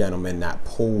another gentleman that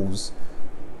pulls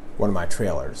one of my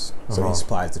trailers. So he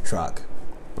supplies the truck,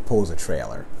 pulls a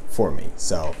trailer for me.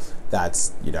 So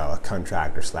that's, you know, a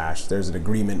contractor / there's an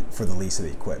agreement for the lease of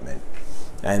the equipment.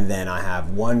 And then I have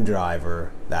one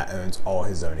driver that owns all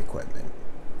his own equipment,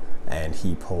 and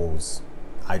he pulls.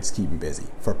 I just keep him busy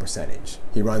for a percentage.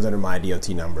 He runs under my DOT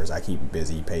numbers. I keep him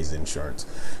busy. He pays his insurance.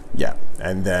 Yeah.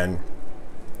 And then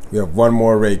we have one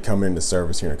more rig coming into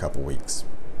service here in a couple weeks.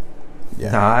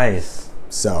 Yeah. Nice.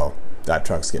 So that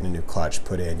truck's getting a new clutch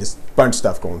put in. Just a bunch of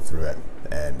stuff going through it.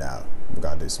 And we've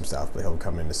got to do some stuff, but he'll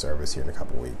come into service here in a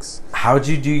couple weeks. How'd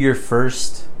you do your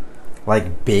first,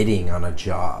 like, bidding on a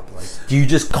job? Like, do you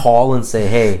just call and say,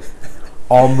 hey,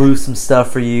 I'll move some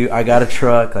stuff for you. I got a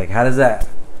truck. Like, how does that?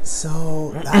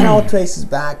 So that all traces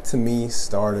back to me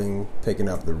picking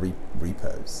up the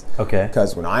repos. Okay.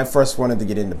 Because when I first wanted to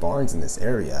get into barns in this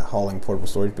area, hauling portable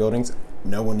storage buildings,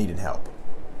 no one needed help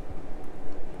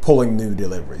pulling new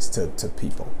deliveries to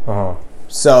people.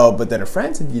 So, but then a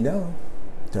friend said, you know,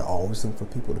 they're always looking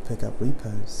for people to pick up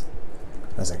repos.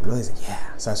 I was like, really? He's like,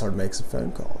 yeah. So I started making some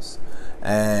phone calls,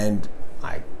 and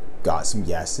I got some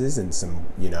yeses and some,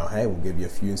 you know, hey, we'll give you a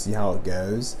few and see how it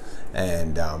goes.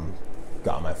 And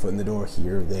got my foot in the door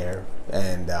here or there.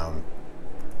 And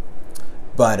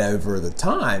but over the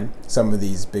time, some of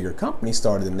these bigger companies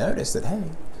started to notice that, hey,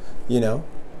 you know,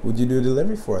 would you do a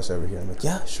delivery for us over here? I'm like,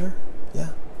 yeah, sure,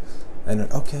 yeah. And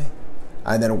then, okay.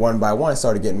 And then one by one, I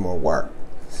started getting more work.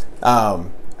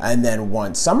 And then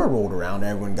once summer rolled around,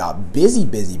 everyone got busy.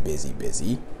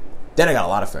 Then I got a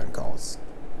lot of phone calls.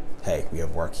 Hey, we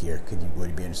have work here. Would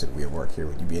you be interested? We have work here.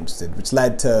 Would you be interested? Which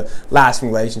led to lasting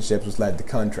relationships, which led to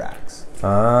contracts.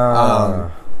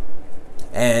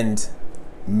 And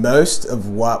most of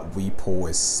what we pull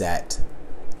is set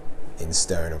in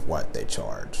stone of what they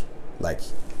charge. Like,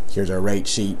 here's our rate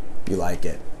sheet. You like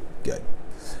it? Good.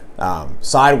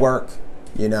 Side work,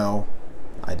 you know,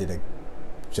 I did a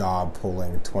job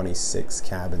pulling 26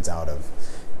 cabins out of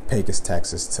Pecos,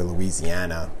 Texas to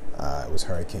Louisiana. It was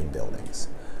hurricane buildings.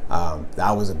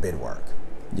 That was a bid work,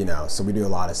 you know, so we do a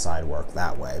lot of side work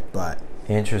that way. But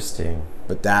interesting.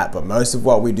 But most of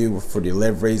what we do for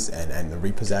deliveries and the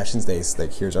repossessions, they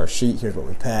like, here's our sheet, here's what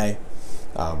we pay.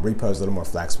 Repo's a little more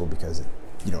flexible because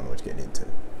you don't know what you're getting into.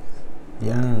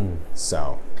 Yeah.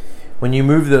 So when you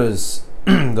move those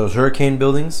those hurricane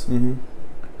buildings,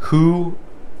 who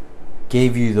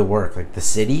gave you the work? Like the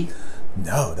city?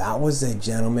 No, that was a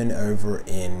gentleman over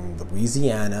in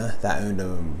Louisiana that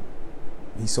owned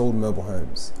he sold mobile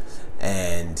homes,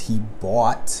 and he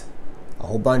bought a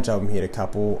whole bunch of them. He had a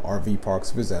couple RV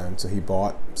parks of his own, so he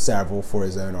bought several for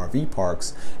his own RV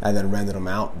parks and then rented them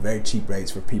out very cheap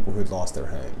rates for people who had lost their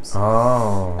homes.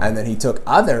 And then he took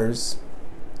others,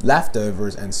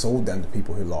 leftovers, and sold them to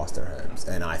people who lost their homes.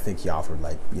 And I think he offered,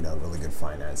 like, you know, really good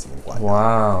financing and whatnot.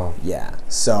 Wow. Yeah.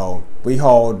 So we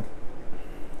hauled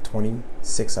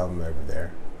 26 of them over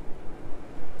there.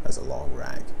 That's a long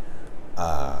rag.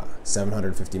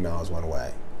 750 miles one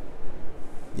way.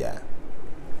 Yeah.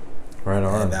 Right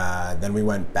on. And then we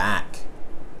went back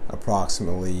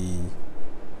approximately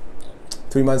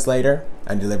 3 months later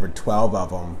and delivered 12 of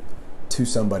them to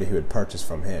somebody who had purchased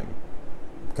from him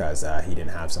because he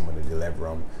didn't have someone to deliver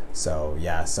them. So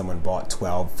yeah, someone bought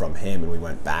 12 from him, and we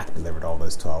went back and delivered all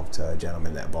those 12 to a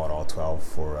gentleman that bought all 12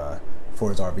 for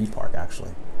his RV park.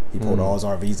 Actually, he pulled all his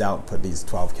RVs out and put these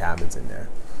 12 cabins in there.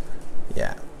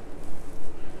 Yeah.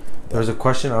 There was a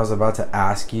question I was about to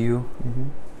ask you,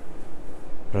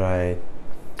 but I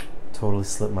totally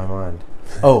slipped my mind.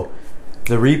 Oh,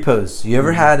 the repos. You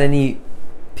ever had any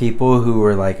people who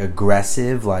were like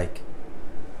aggressive, like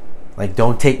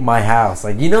don't take my house,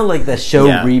 like, you know, like the show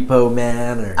Repo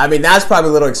Man? Or I mean, that's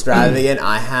probably a little extravagant.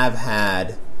 I have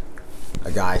had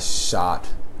a guy shot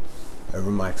over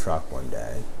my truck one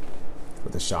day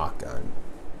with a shotgun.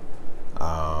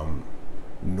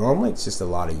 Normally it's just a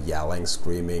lot of yelling,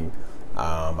 screaming.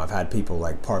 I've had people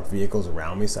like park vehicles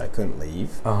around me so I couldn't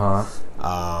leave.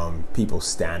 People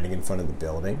standing in front of the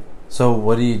building. So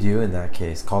what do you do in that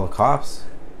case? Call the cops?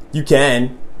 You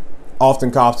can.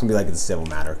 Often cops can be like, it's a civil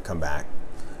matter, come back.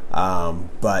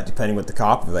 But depending with the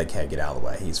cop, they're like, hey, get out of the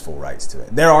way. He's full rights to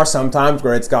it. There are some times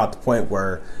where it's got to the point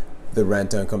where the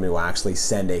rent-owned company will actually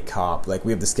send a cop. Like,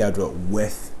 we have to schedule it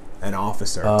with an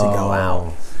officer to go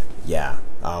out. Yeah.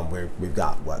 We've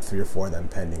got, 3 or 4 of them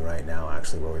pending right now,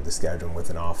 actually, where we have to schedule them with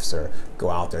an officer,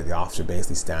 go out there. The officer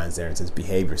basically stands there and says,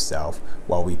 behave yourself,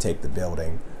 while we take the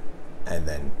building, and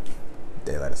then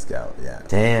they let us go. Yeah.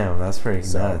 Damn, that's pretty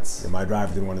nuts. My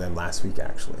driver did one of them last week,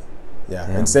 actually. Yeah.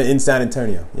 In San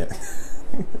Antonio. Yeah.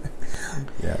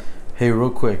 Yeah. Hey,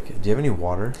 real quick, do you have any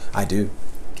water? I do.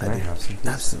 Can I have some, please?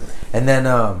 Absolutely. And then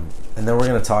we're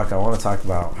gonna talk. I want to talk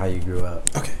about how you grew up.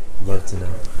 Okay. Love to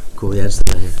know. Cool. Yeah, just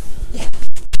right here. Yeah.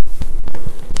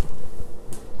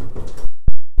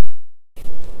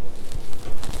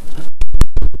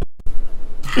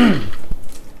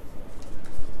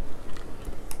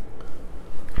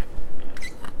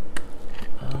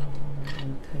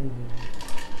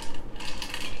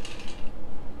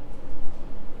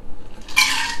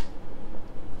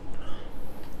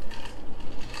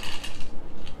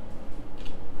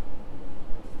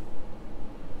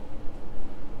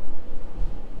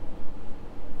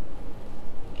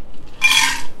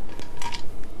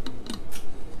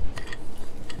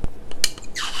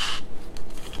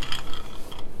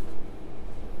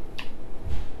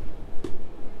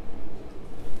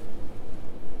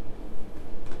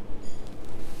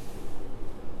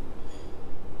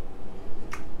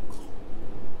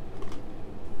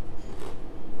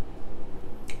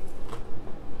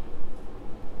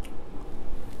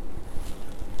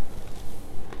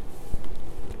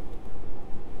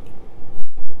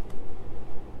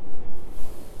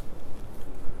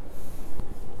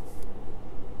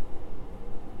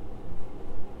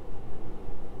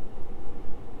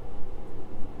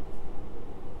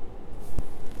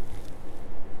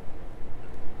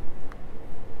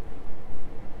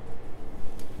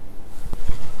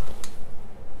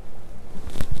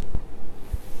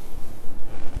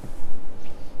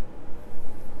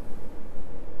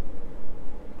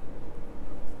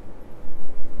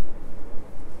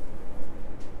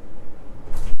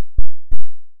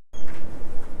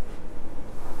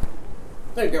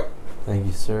 There you go. Thank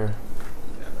you, sir.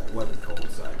 Yeah, that weather's cold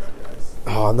inside, guys.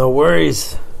 Oh, no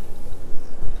worries.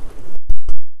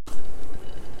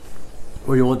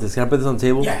 Where do you want this? Can I put this on the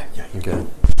table? Yeah. Okay.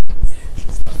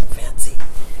 It's nothing fancy.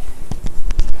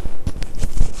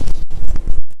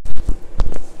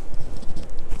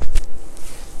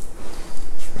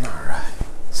 All right.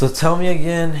 So tell me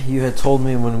again. You had told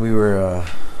me when we were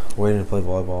waiting to play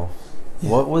volleyball.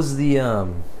 Yeah. What was the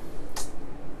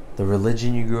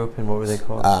religion you grew up in? What were they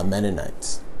called?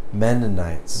 Mennonites.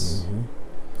 Mennonites. Mm-hmm.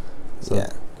 So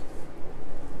Yeah.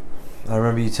 I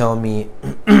remember you telling me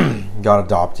got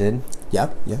adopted.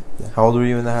 Yep. Yeah. How old were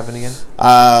you when that happened again?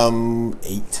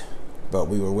 8. But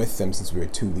we were with them since we were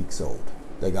 2 weeks old.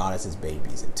 They got us as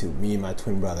babies at 2. Me and my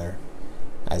twin brother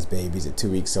as babies at 2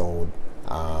 weeks old.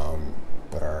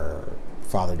 But our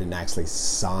father didn't actually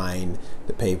sign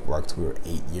the paperwork till we were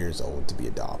 8 years old to be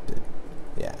adopted.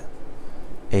 Yeah.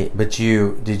 8. But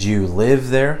did you live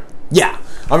there? Yeah.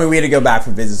 I mean, we had to go back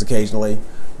for visits occasionally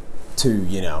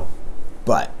to,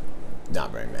 but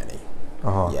not very many.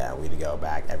 Yeah, we had to go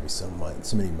back every so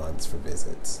many months for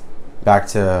visits. Back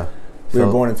to... We were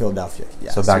born in Philadelphia.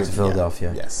 Yeah, so back to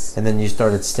Philadelphia. Yeah, yes. And then you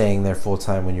started staying there full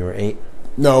time when you were 8?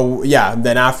 No, yeah.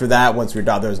 Then after that, once we were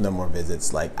adopted, there was no more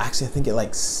visits. Actually, I think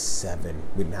at 7,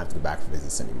 we didn't have to go back for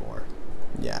visits anymore.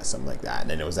 Yeah, something like that. And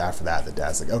then it was after that the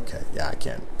dad's like, okay, yeah, I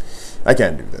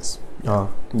can't do this.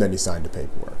 Oh. And then he signed the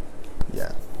paperwork.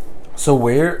 Yeah. So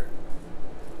where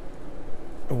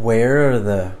are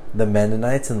the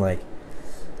Mennonites, and like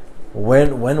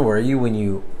when were you when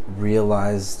you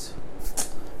realized,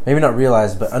 maybe not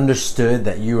realized, but understood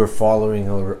that you were following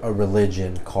a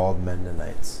religion called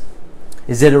Mennonites?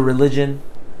 Is it a religion?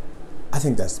 I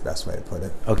think that's the best way to put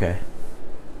it. Okay.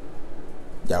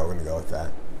 Yeah, we're gonna go with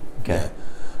that. Okay.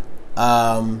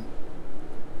 Yeah.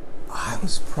 I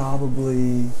was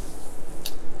probably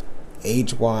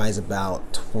age-wise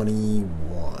about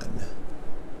 21.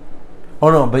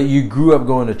 Oh no, but you grew up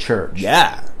going to church.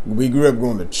 Yeah, we grew up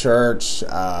going to church,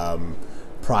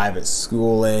 private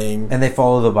schooling, And they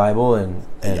follow the Bible and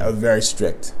yeah, very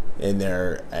strict in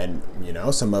there, and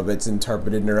some of it's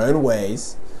interpreted in their own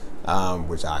ways,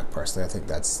 which I think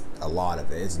that's a lot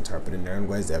of it is interpreted in their own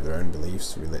ways. They have their own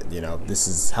beliefs. This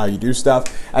is how you do stuff,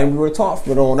 and we were taught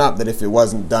from growing up that if it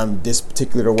wasn't done this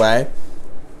particular way,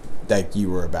 that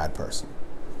you were a bad person.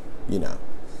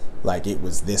 Like it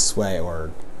was this way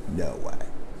or no way.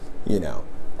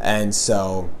 And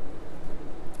so,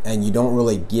 and you don't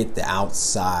really get the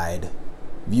outside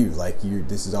view. Like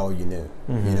this is all you knew.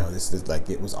 Mm-hmm. This is like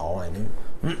it was all I knew.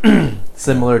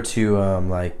 similar to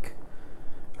like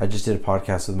I just did a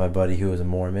podcast with my buddy who was a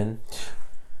Mormon,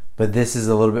 but this is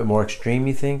a little bit more extreme,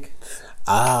 you think?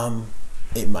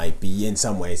 It might be in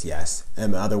some ways, yes.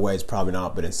 In other ways, probably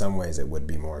not. But in some ways, it would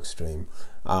be more extreme.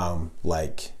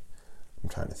 Like I'm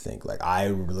trying to think. Like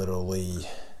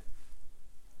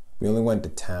we only went to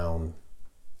town.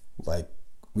 Like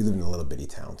we lived in a little bitty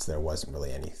town, so there wasn't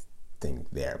really anything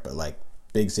there. But like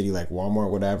big city, like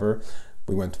Walmart, whatever,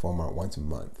 we went to Walmart once a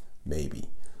month, maybe.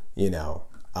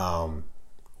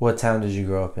 What town did you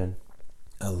grow up in?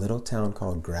 A little town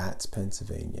called Gratz,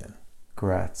 Pennsylvania.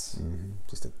 Gratz. Mm-hmm.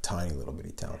 Just a tiny little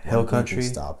bitty town. Hill country?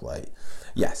 Stoplight.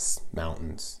 Yes.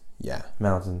 Mountains. Yeah.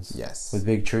 Mountains. Yes. With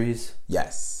big trees?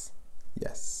 Yes.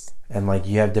 Yes. And like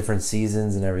you have different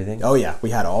seasons and everything? Oh yeah,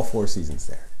 we had all 4 seasons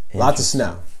there. Lots of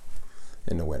snow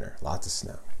in the winter. Lots of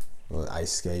snow.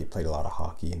 Ice skate. Played a lot of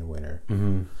hockey in the winter.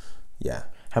 Mm-hmm. Yeah.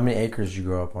 How many acres did you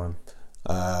grow up on?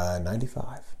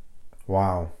 95.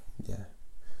 Wow. Yeah.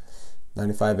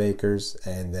 95 acres,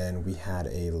 and then we had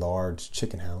a large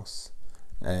chicken house,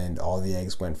 and all the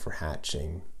eggs went for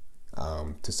hatching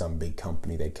to some big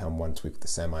company. They'd come once a week with the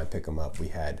semi, pick them up. We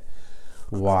had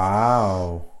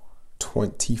wow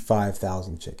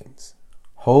 25,000 chickens.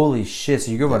 Holy shit!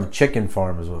 So you grew up on a chicken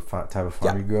farm, is what type of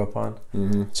farm you grew up on?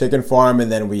 Mm-hmm. Chicken farm, and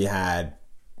then we had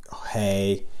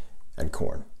hay and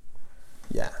corn.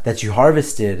 Yeah, that you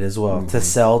harvested as well to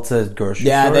sell to grocery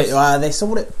stores? Yeah, they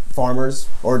sold it farmers,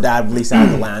 or Dad would lease out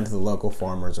the land to the local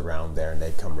farmers around there, and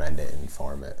they'd come rent it and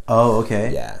farm it. Oh,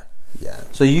 okay. Yeah.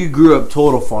 So you grew up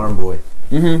total farm boy.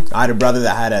 Mm-hmm. I had a brother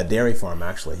that had a dairy farm.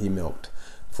 Actually, he milked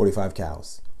 45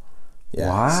 cows. Yeah.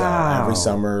 Wow. So every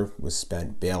summer was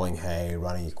spent baling hay,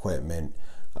 running equipment,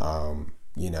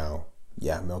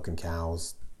 milking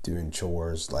cows, doing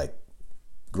chores. Like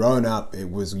growing up,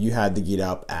 you had to get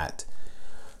up at.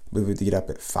 We would get up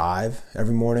at 5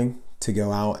 every morning to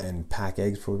go out and pack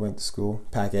eggs before we went to school.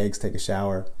 Pack eggs, take a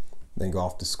shower, then go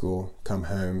off to school, come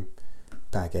home,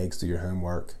 pack eggs, do your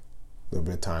homework, a little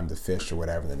bit of time to fish or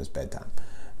whatever, and then it's bedtime.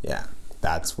 Yeah,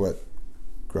 that's what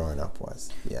growing up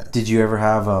was. Yeah. Did you ever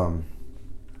have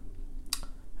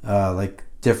like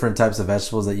different types of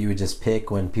vegetables that you would just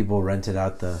pick when people rented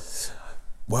out the...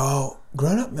 Well,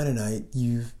 growing up Mennonite,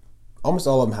 almost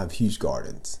all of them have huge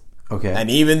gardens. Okay. And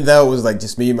even though it was like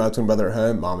just me and my twin brother at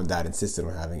home, Mom and Dad insisted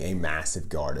on having a massive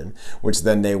garden, which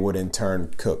then they would in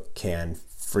turn cook, can,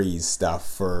 freeze stuff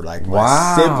for like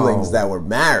my siblings that were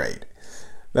married.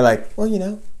 They're like,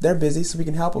 well, they're busy, so we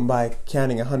can help them by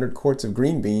canning 100 quarts of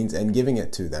green beans and giving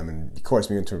it to them. And of course,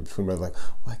 me and twin brother were like,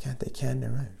 why can't they can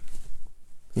their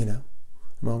own?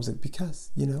 Mom's like,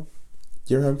 because,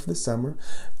 you're home for the summer,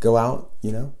 go out,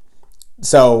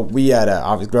 So we had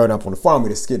I was growing up on a farm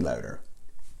with a skid loader.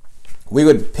 We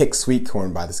would pick sweet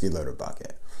corn by the skid loader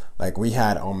bucket. Like we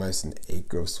had almost an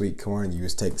acre of sweet corn. You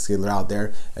just take the skid loader out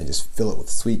there and just fill it with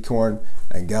sweet corn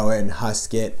and go in,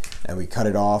 husk it, and we cut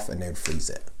it off and they'd freeze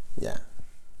it. Yeah.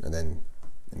 And then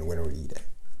in the winter we'd eat it.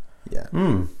 Yeah.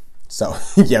 So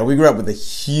yeah, we grew up with a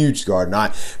huge garden.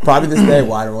 Probably this day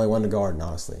why I don't really want to garden,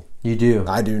 honestly. You do?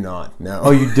 I do not. No.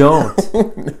 Oh, you don't?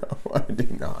 No, I do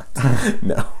not.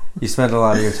 No. You spent a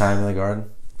lot of your time in the garden?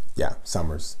 Yeah,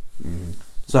 summers. Mm-hmm.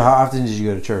 So how often did you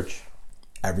go to church?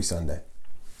 Every Sunday.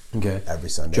 Okay. Every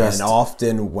Sunday. And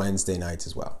often Wednesday nights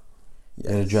as well.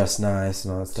 Yes. And dress nice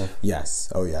and all that stuff?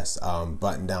 Yes. Oh, yes.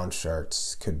 Button-down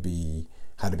shirts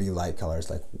had to be light colors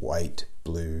like white,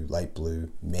 blue, light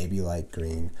blue, maybe light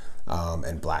green,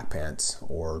 and black pants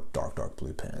or dark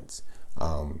blue pants.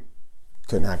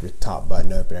 Couldn't have your top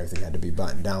button open. Everything had to be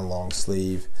buttoned down, long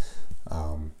sleeve.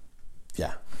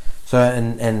 Yeah. So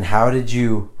and how did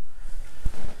you,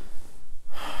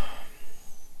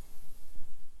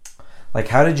 like,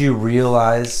 how did you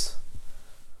realize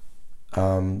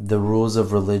the rules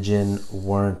of religion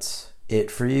weren't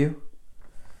it for you?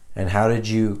 And how did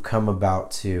you come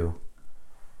about to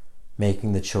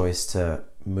making the choice to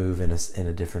move in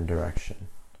a different direction?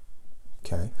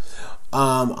 Okay.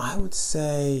 I would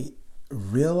say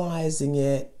realizing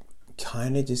it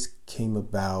kind of just came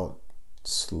about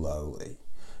slowly,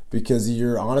 because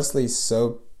you're honestly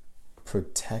so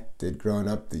protected growing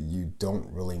up that you don't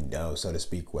really know, so to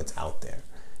speak, what's out there,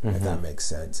 if that makes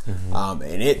sense.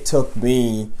 And it took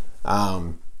me,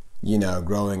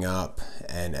 growing up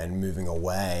and moving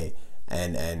away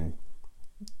and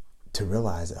to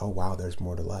realize that, oh wow, there's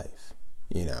more to life,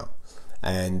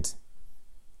 and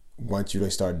once you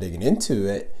really start digging into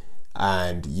it,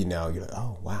 and you're like,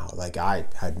 oh wow, like I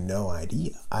had no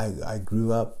idea. I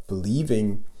grew up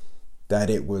believing that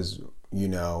it was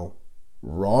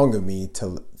wrong of me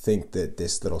to think that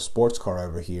this little sports car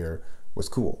over here was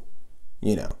cool,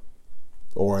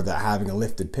 or that having a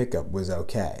lifted pickup was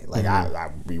okay. Like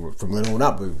we were, from little on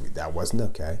up, that wasn't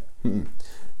okay.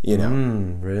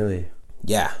 Really?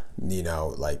 Yeah,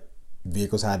 like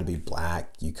vehicles had to be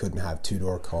black. You couldn't have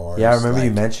two-door cars. Yeah, I remember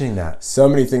you mentioning that. So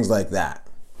many things like that,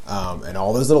 and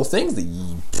all those little things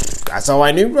that's all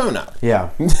I knew growing up.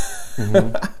 Yeah.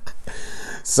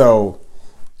 So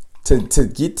to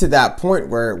get to that point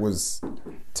where it was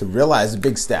to realize a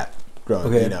big step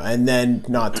growing, and then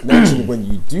not to mention when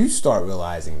you do start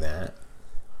realizing that,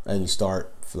 and you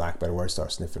start, for lack of a better word,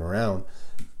 start sniffing around,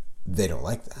 they don't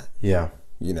like that. Yeah.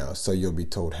 So you'll be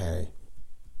told, hey,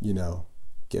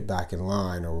 get back in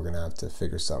line or we're going to have to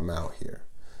figure something out here,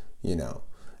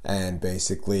 and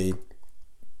basically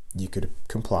you could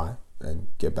comply and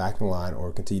get back in line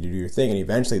or continue to do your thing. And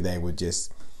eventually they would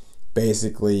just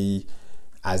basically,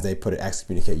 as they put it,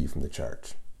 excommunicate you from the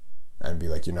church and be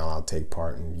like, you're not allowed to take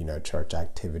part in, church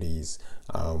activities,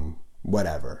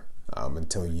 whatever,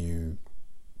 until you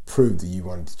prove that you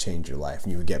wanted to change your life.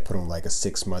 And you would get put on like a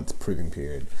 6-month proving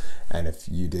period. And if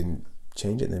you didn't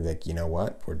change it, then they'd be like, you know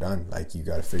what, we're done. Like, you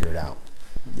got to figure it out.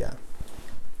 Yeah.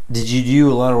 Did you do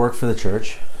a lot of work for the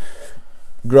church?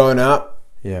 Growing up?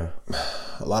 Yeah.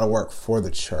 A lot of work for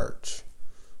the church.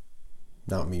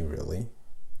 Not me, really.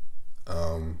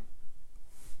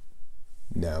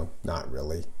 No, not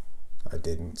really. I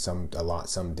didn't. Some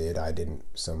did. I didn't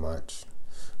so much.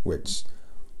 Which,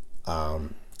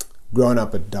 growing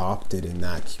up adopted in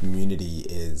that community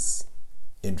is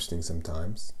interesting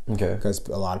sometimes. Okay. Because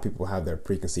a lot of people have their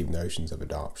preconceived notions of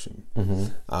adoption.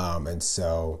 And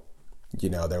so,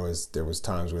 there was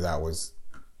times where that was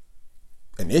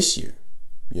an issue.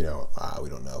 We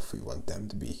don't know if we want them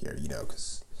to be here,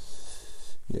 because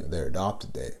they're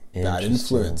adopted. They bad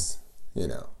influence,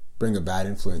 bring a bad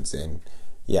influence in.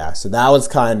 Yeah, so that was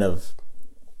kind of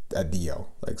a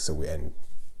deal. Like, so we, and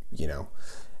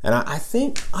I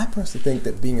personally think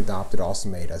that being adopted also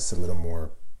made us a little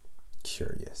more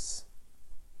curious,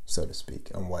 so to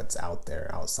speak, on what's out there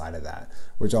outside of that,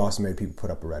 which also made people put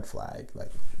up a red flag.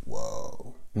 Like,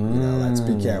 whoa, let's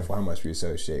be careful how much we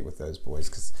associate with those boys,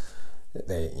 because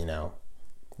they,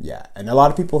 yeah. And a lot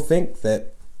of people think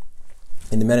that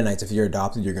in the Mennonites, if you're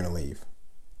adopted, you're going to leave.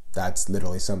 That's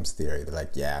literally some theory. They're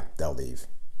like, yeah, they'll leave.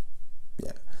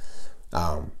 Yeah.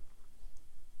 I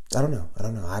don't know.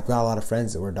 I've got a lot of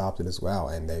friends that were adopted as well,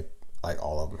 and they, like,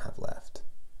 all of them have left.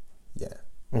 Yeah.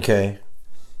 Okay.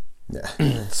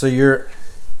 Yeah. So you're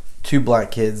 2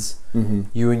 black kids,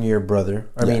 you and your brother.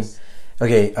 I mean,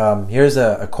 okay, here's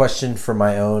a question for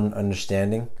my own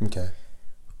understanding. Okay.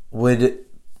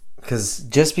 Because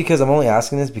I'm only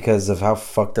asking this because of how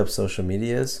fucked up social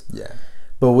media is. Yeah.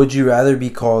 But would you rather be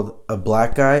called a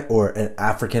black guy or an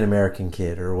African American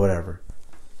kid or whatever?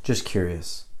 Just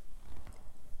curious.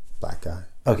 Black guy.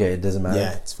 Okay, it doesn't matter.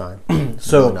 Yeah, it's fine.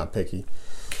 So I'm not picky.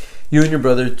 You and your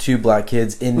brother, 2 black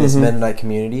kids in this Mennonite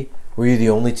community. Were you the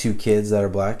only 2 kids that are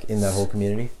black in that whole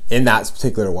community? In that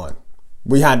particular one.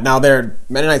 We had, now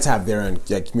Mennonites have their own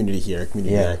community here,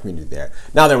 community there, community there.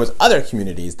 Now there was other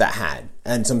communities that had,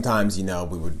 and sometimes,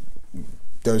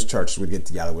 those churches would get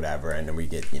together, whatever, and then we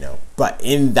get, but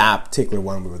in that particular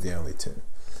one, we were the only 2.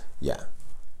 Yeah.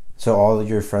 So all of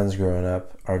your friends growing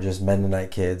up are just Mennonite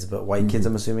kids, but white kids,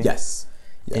 I'm assuming? Yes.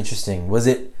 Interesting. Was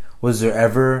there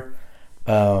ever,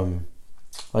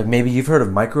 like, maybe you've heard of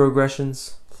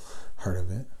microaggressions? Heard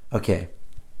of it. Okay.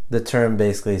 The term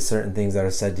basically is certain things that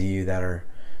are said to you that are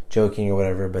joking or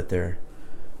whatever, but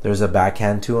there's a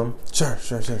backhand to them. Sure.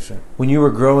 When you were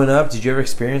growing up, did you ever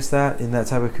experience that in that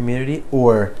type of community?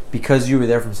 Or because you were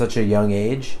there from such a young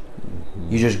age,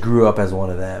 you just grew up as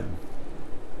one of them?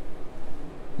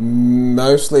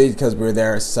 Mostly because we were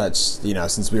there as such,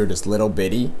 since we were just little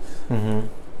bitty,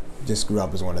 just grew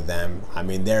up as one of them. I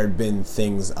mean, there had been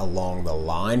things along the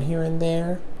line here and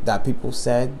there that people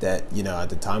said that, at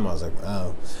the time I was like,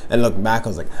 oh. And looking back, I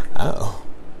was like, oh,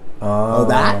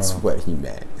 that's what he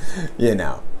meant,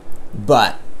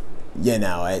 But,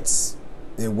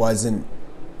 it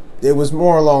was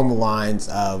more along the lines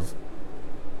of,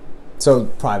 so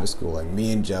private schooling,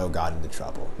 me and Joe got into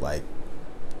trouble. Like,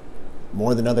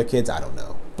 more than other kids, I don't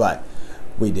know. But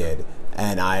we did.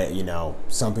 And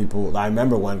some people, I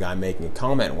remember one guy making a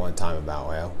comment one time about,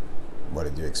 well, what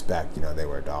did you expect? They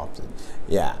were adopted.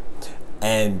 Yeah.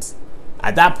 And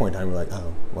at that point in time, we're like,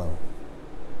 oh, well,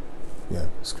 yeah,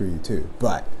 screw you too.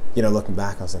 But, looking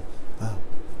back, I was like, oh,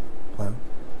 well,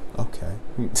 okay.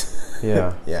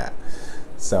 Yeah. Yeah.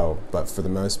 So, but for the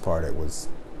most part,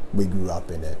 we grew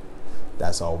up in it.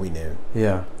 That's all we knew.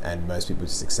 Yeah. And most people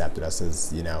just accepted us as,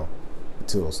 the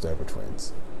two little Stover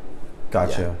twins.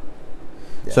 Gotcha.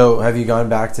 Yeah. So, have you gone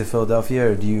back to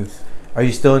Philadelphia, or are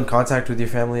you still in contact with your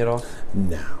family at all?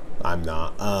 No, I'm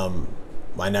not.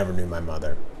 I never knew my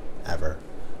mother, ever.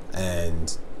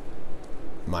 And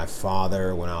my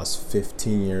father, when I was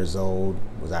 15 years old,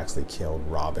 was actually killed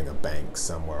robbing a bank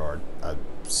somewhere or a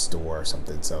store or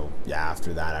something. So, yeah,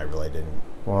 after that, I really didn't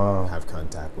have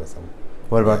contact with them.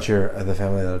 What about the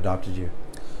family that adopted you?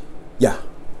 Yeah.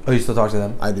 Oh, you still talk to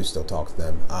them? I do still talk to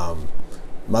them.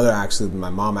 My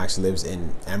mom actually lives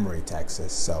in Emory,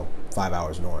 Texas, so 5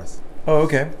 hours north. Oh,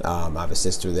 okay. I have a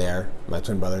sister there. My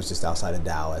twin brother is just outside of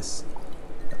Dallas.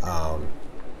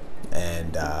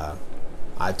 And I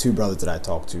have two brothers that I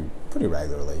talk to pretty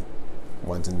regularly.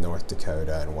 One's in North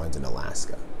Dakota and one's in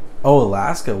Alaska. Oh,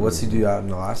 Alaska. What's he do out in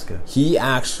Alaska? He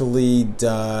actually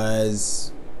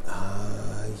does...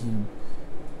 he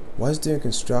was doing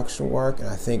construction work, and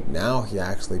I think now he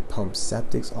actually pumps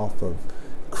septics off of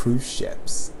cruise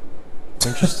ships.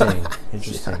 Interesting.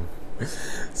 Yeah.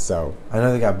 So I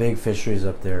know they got big fisheries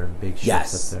up there, big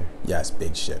ships up there. Yes,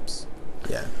 big ships.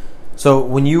 Yeah. So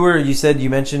when you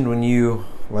mentioned when you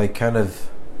like kind of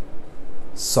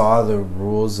saw the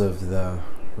rules of the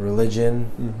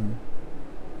religion,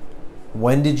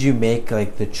 when did you make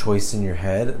like the choice in your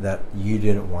head that you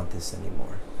didn't want this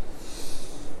anymore?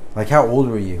 Like, how old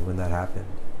were you when that happened?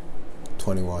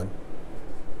 21,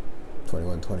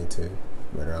 22,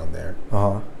 right around there.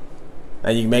 Uh-huh.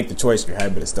 And you make the choice in your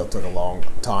head, but it still took a long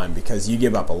time because you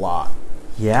give up a lot.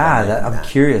 Yeah, I'm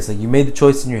curious. Like, you made the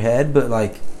choice in your head, but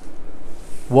like,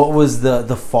 what was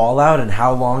the fallout, and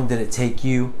how long did it take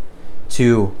you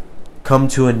to come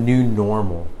to a new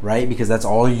normal, right? Because that's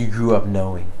all you grew up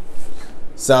knowing.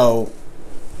 So,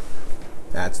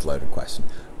 that's a loaded question.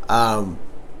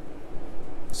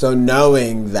 So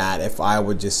knowing that if I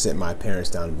would just sit my parents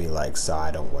down and be like, so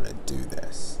I don't want to do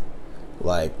this.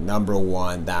 Like, number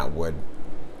one, that would,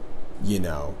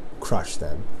 crush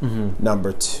them. Mm-hmm.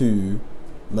 Number two,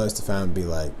 most of the family would be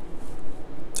like,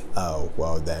 oh,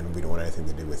 well, then we don't want anything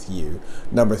to do with you.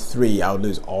 Number three, I would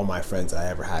lose all my friends I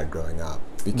ever had growing up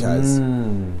because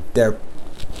they're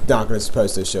not going to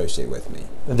supposed to associate with me.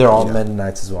 They're all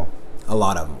Mennonites as well. A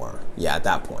lot of them were. Yeah, at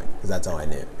that point, because that's all I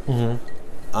knew.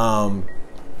 Mm-hmm.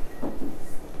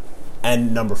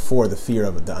 And number four, the fear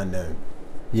of the unknown.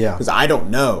 Yeah. Because I don't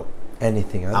know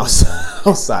anything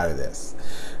outside of this.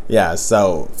 Yeah,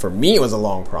 so for me, it was a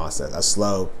long process, a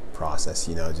slow process,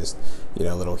 just,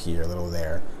 a little here, a little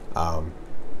there.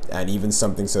 And even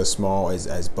something so small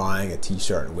as buying a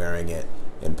t-shirt and wearing it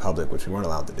in public, which we weren't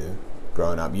allowed to do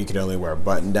growing up. You could only wear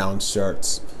button-down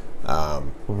shirts.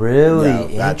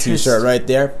 Really? That t-shirt right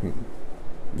there?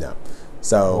 No.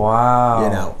 So,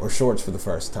 wow. Or shorts for the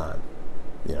first time.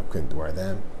 Couldn't wear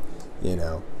them,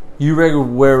 You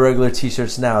wear regular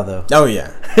t-shirts now, though. Oh,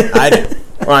 yeah. I do.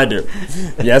 Well, I do.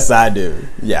 Yes, I do.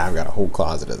 Yeah, I've got a whole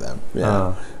closet of them.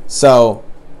 Yeah. So,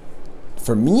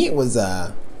 for me, it was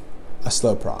a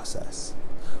slow process.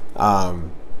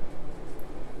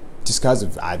 Just because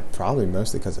of,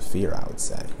 mostly because of fear, I would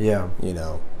say. Yeah.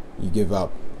 You give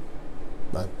up,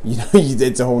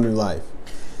 it's a whole new life.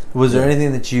 Was there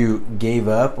anything that you gave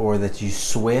up or that you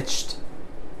switched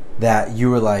that you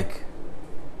were like,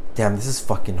 damn, this is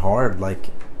fucking hard, like,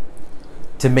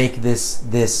 to make this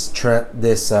what's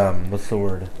the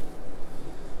word?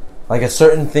 Like a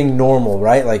certain thing normal,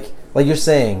 right? Like you're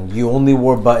saying, you only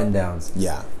wore button downs.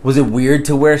 Yeah. Was it weird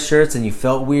to wear shirts and you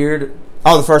felt weird?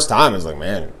 Oh, the first time I was like,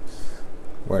 man,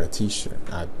 wearing a t-shirt.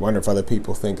 I wonder if other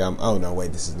people think oh no,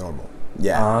 wait, this is normal.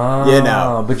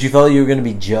 Yeah. But you felt you were going to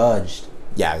be judged.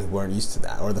 Yeah, we weren't used to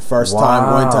that. Or the first time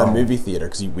going to a movie theater,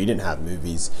 because we didn't have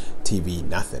movies, TV,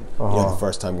 nothing. The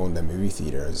first time going to a movie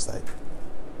theater is like,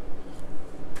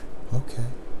 okay.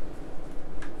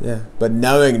 Yeah. But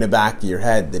knowing in the back of your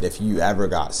head that if you ever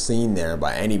got seen there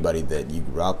by anybody that you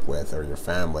grew up with or your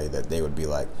family, that they would be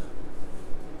like,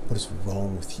 what is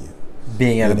wrong with you?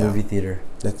 Being at a movie theater.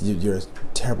 That you're a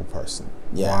terrible person.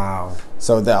 Yeah. Wow.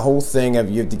 So that whole thing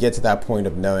of you have to get to that point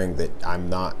of knowing that I'm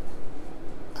not,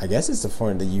 I guess it's the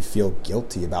point that you feel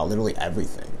guilty about literally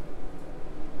everything.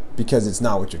 Because it's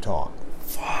not what you're taught.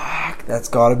 Fuck. That's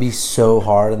got to be so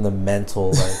hard in the mental.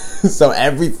 Like. So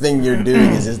everything you're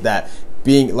doing is just that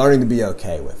learning to be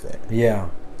okay with it. Yeah.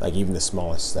 Like even the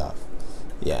smallest stuff.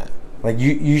 Yeah. Like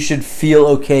you should feel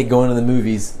okay going to the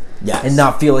movies. Yes. And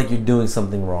not feel like you're doing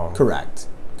something wrong. Correct.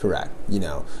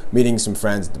 Meeting some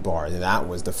friends at the bar. And that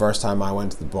was the first time I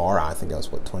went to the bar. I think I was,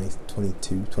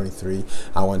 22, 23.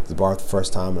 I went to the bar the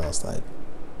first time and I was like,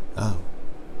 oh,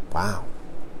 wow.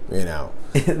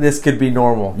 This could be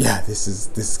normal. Yeah, this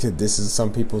is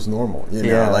some people's normal.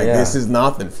 This is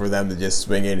nothing for them to just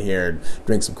swing in here and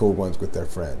drink some cool ones with their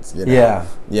friends. Yeah.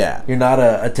 You're not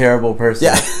a terrible person.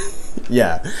 Yeah.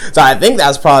 Yeah. So I think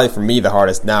that's probably for me the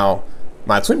hardest. Now,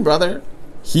 my twin brother,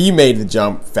 he made the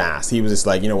jump fast. He was just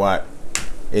like, you know what?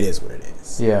 It is what it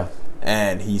is. Yeah.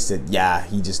 And he said, yeah,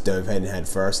 he just dove head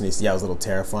first. And he said, yeah, it was a little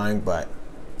terrifying, but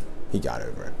he got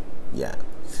over it. Yeah.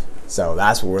 So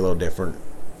that's where we're a little different.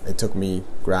 It took me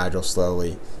gradual,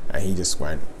 slowly, and he just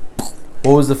went.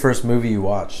 What was the first movie you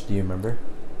watched? Do you remember?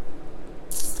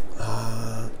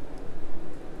 I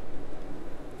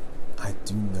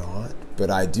do not, but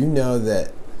I do know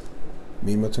that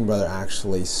me and my twin brother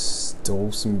actually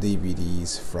stole some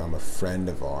DVDs from a friend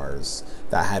of ours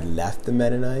that had left the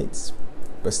Mennonites,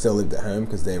 but still lived at home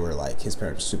because they were like, his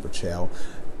parents were super chill.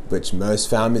 Which most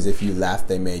families, if you left,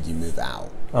 they made you move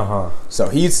out. So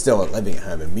he's still living at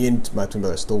home, and me and my twin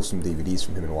brother stole some DVDs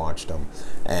from him and watched them.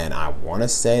 And I want to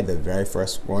say the very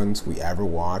first ones we ever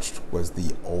watched was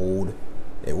the old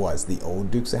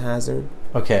Dukes of Hazzard.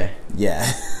 Okay.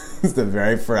 Yeah. It's the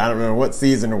very first. I don't remember what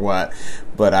season or what,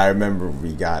 but I remember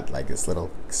we got like this little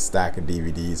stack of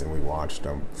DVDs and we watched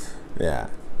them. Yeah.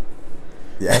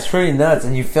 That's pretty nuts.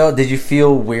 And did you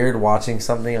feel weird watching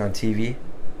something on TV?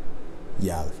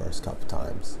 Yeah, the first couple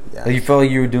times. Yeah. Like you felt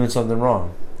like you were doing something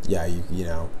wrong. Yeah, you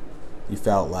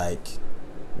felt like.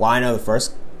 Well, I know the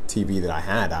first TV that I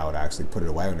had, I would actually put it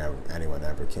away whenever anyone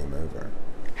ever came over.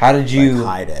 How did you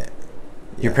hide it?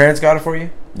 Your parents got it for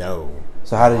you? No.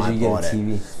 So how did you get a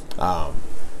TV?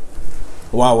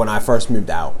 Well, when I first moved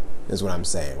out, is what I'm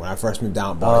saying. When I first moved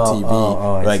out and bought a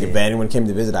TV, if anyone came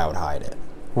to visit, I would hide it.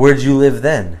 Where'd you live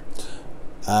then?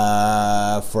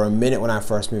 For a minute when I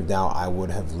first moved out, I would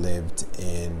have lived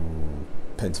in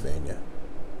Pennsylvania.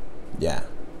 Yeah.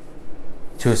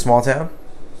 To a small town?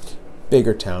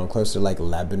 Bigger town, closer to like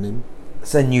Lebanon.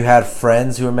 So then you had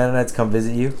friends who were Mennonites come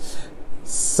visit you?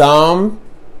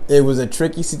 It was a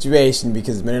tricky situation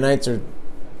because Mennonites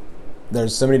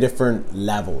there's so many different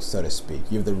levels, so to speak.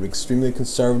 You have the extremely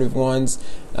conservative ones,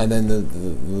 and then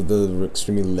the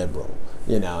extremely liberal.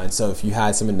 And so if you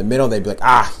had some in the middle, they'd be like,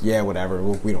 yeah, whatever,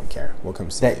 we don't care. We'll come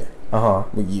see you.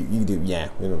 You do, yeah,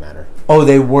 it don't matter. Oh,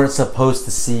 they weren't supposed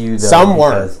to see you, though.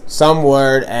 Some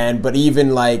were, but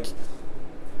even like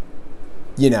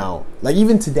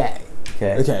even today.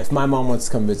 Okay, if my mom wants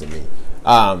to come visit me,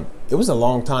 it was a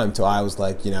long time till I was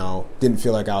like, didn't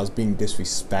feel like I was being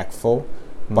disrespectful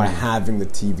by having the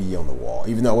TV on the wall,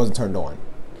 even though it wasn't turned on.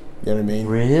 You know what I mean?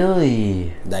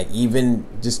 Really? Like, even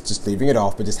just leaving it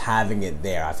off, but just having it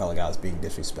there, I felt like I was being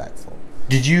disrespectful.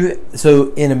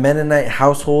 So in a Mennonite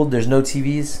household, there's no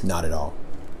TVs? Not at all.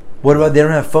 What about, they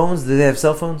don't have phones? Do they have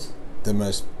cell phones? The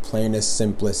most plainest,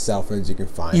 simplest cell phones you can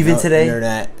find. Even today?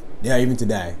 Internet. Yeah, even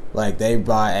today. Like, they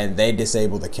buy, and they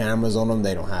disable the cameras on them.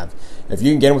 They don't have, if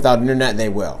you can get them without internet, they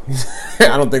will.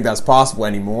 I don't think that's possible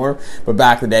anymore. But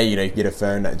back in the day, you could get a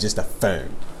phone, just a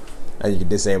phone. And you can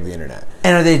disable the internet.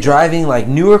 And are they driving like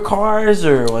newer cars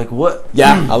or like what?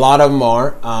 Yeah, a lot of them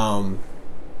are.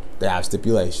 They have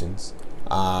stipulations,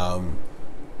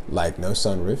 like no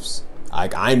sunroofs.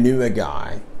 Like, I knew a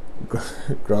guy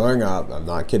growing up. I'm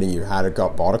not kidding you.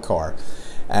 Bought a car,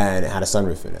 and it had a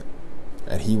sunroof in it.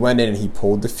 And he went in and he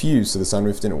pulled the fuse so the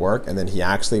sunroof didn't work. And then he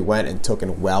actually went and took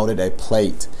and welded a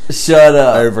plate. Shut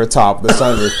up. Over top of the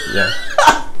sunroof. Yeah.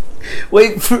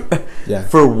 Wait,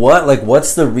 for what? Like,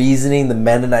 what's the reasoning the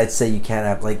Mennonites say you can't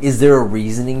have? Like, is there a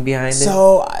reasoning behind it?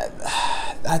 So,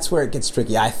 that's where it gets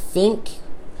tricky. I think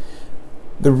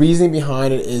The reason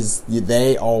behind it is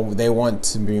they want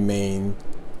to remain,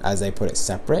 as they put it,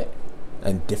 separate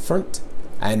and different,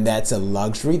 and that's a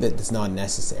luxury that is not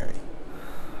necessary.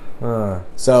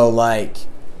 So like,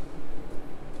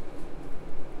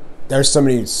 there's so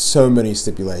many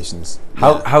stipulations.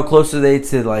 How close are they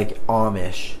to like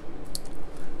Amish?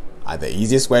 The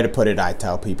easiest way to put it, I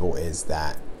tell people, is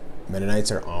that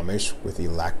Mennonites are Amish with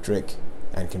electric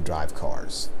and can drive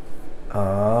cars.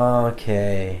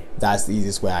 Okay. That's the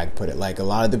easiest way I can put it. Like, a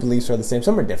lot of the beliefs are the same.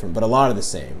 Some are different, but a lot are the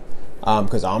same.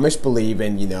 Because Amish believe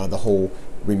in, the whole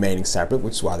remaining separate,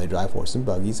 which is why they drive horse and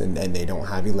buggies, and they don't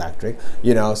have electric.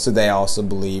 So they also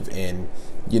believe in,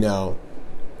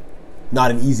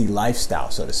 not an easy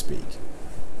lifestyle, so to speak.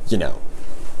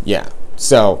 Yeah.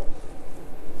 So,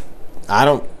 I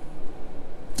don't...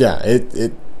 Yeah,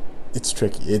 it's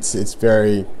tricky. It's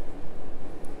very...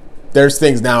 There's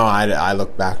things now I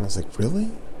look back and I was like,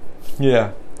 really?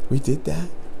 Yeah. We did that?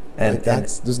 And like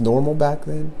that's just normal back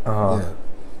then? Yeah.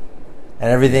 And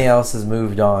everything else has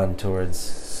moved on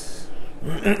towards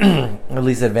at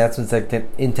least advancements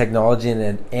in technology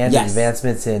and yes.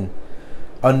 advancements in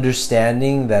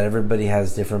understanding that everybody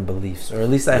has different beliefs. Or at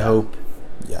least I hope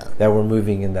that we're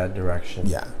moving in that direction.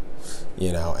 Yeah.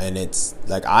 And it's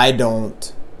like, I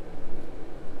don't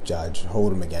judge,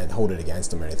 hold it against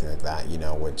them or anything like that,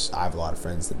 which I have a lot of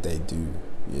friends that they do,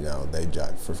 they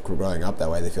judge for growing up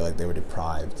that way. They feel like they were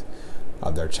deprived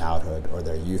of their childhood or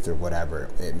their youth or whatever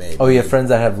it may be. Oh, you have friends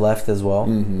that have left as well?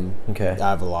 Mm-hmm. Okay. I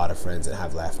have a lot of friends that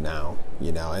have left now,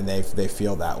 and they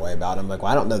feel that way about it. I'm like,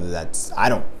 well, I don't know I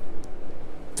don't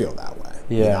feel that way.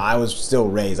 Yeah. I was still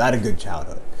raised, I had a good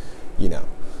childhood, me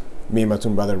and my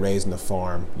twin brother raised on the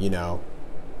farm,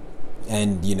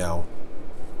 and,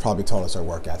 probably taught us our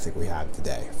work ethic we have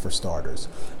today, for starters.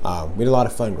 We had a lot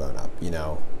of fun growing up,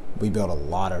 We built a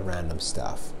lot of random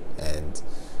stuff, and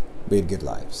we had good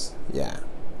lives. Yeah,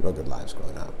 real good lives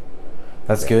growing up.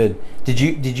 That's good. Did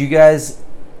you guys,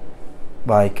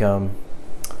 like,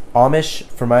 Amish,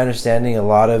 from my understanding, a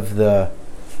lot of the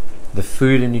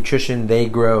food and nutrition they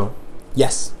grow?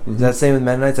 Yes. Mm-hmm. Is that the same with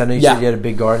Mennonites? I know you said you had a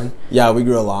big garden. Yeah, we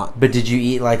grew a lot. But did you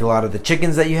eat, like, a lot of the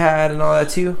chickens that you had and all that,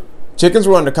 too? Chickens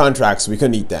were under contract, so we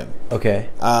couldn't eat them. Okay.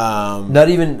 Not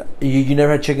even... You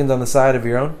never had chickens on the side of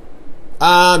your own?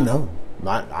 No.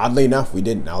 Oddly enough, we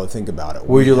didn't. Now that I think about it.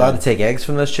 Were you allowed to take eggs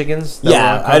from those chickens?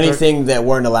 Yeah, anything that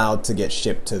weren't allowed to get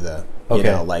shipped to the...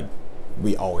 like,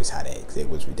 we always had eggs. It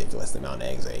was ridiculous the amount of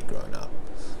eggs I ate growing up.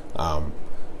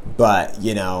 But,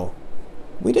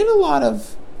 we did a lot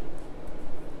of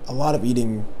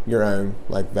eating your own,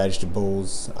 like,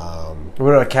 vegetables. What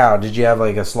about a cow? Did you have,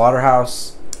 like, a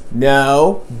slaughterhouse?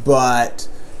 No, but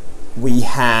we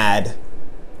had...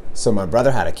 So my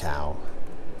brother had a cow.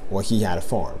 Well, he had a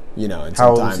farm, and How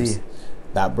old sometimes was he?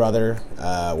 That brother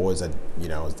was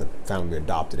the family we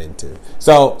adopted into.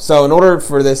 So in order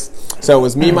for this, so it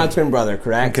was me and my twin brother,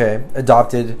 correct? Okay,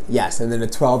 adopted. Yes, and then a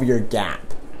 12-year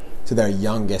gap to their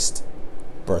youngest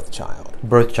birth child.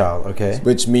 Birth child, okay.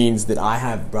 Which means that I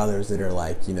have brothers that are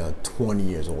like, 20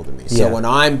 years older than me. So when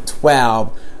I'm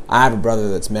 12, I have a brother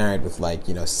that's married with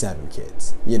 7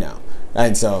 kids,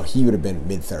 And so he would have been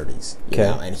mid-30s,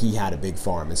 and he had a big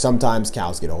farm. And sometimes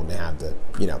cows get old and they have to,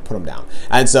 put them down.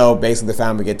 And so basically the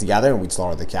family would get together and we'd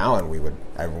slaughter the cow and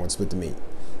everyone would split the meat,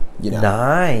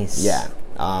 Nice. Yeah.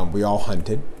 We all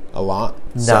hunted a lot.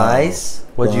 Nice. So,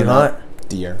 what'd you hunt?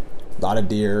 Deer. A lot of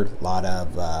deer, a lot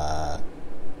of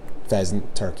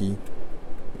pheasant, turkey.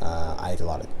 I ate a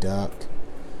lot of duck.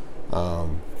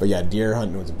 But yeah, deer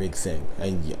hunting was a big thing.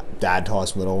 And Dad taught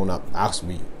us middle and up.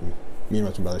 Actually, me and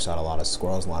my twin brother shot a lot of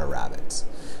squirrels and a lot of rabbits.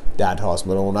 Dad taught us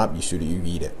middle and up. You shoot it, you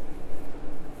eat it.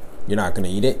 You're not gonna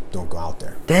eat it, don't go out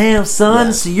there. Damn, son.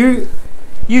 Yeah. So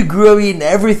you grew up eating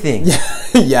everything.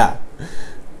 Yeah.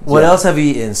 What else have you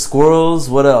eaten? Squirrels.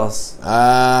 What else?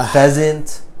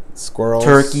 Pheasant. Squirrels.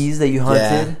 Turkeys that you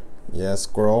hunted. Yeah,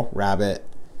 squirrel, rabbit,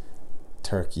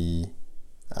 turkey.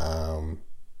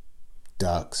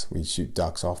 Ducks. We shoot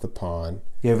ducks off the pond.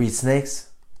 You ever eat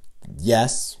snakes?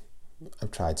 Yes.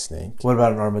 I've tried snake. What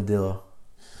about an armadillo?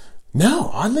 No,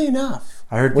 oddly enough.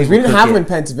 I heard we didn't have them in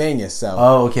Pennsylvania, so.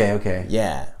 Oh, okay.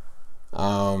 Yeah.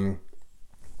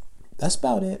 That's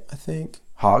about it, I think.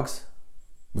 Hogs?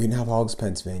 We didn't have hogs in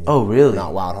Pennsylvania. Oh, really?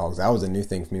 Not wild hogs. That was a new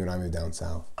thing for me when I moved down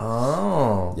south.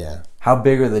 Oh. Yeah. How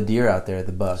big are the deer out there at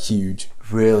the buck? Huge.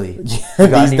 Really?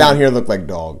 Yeah, these down here look like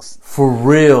dogs. For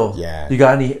real? Yeah. You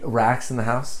got any racks in the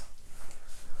house?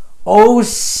 Oh,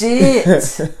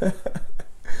 shit.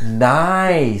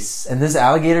 Nice. And this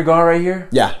alligator gone right here?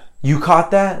 Yeah. You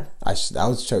caught that? That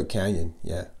was Choke Canyon,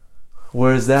 yeah.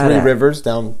 Where's that 3 at? Rivers,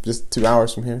 down just 2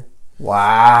 hours from here.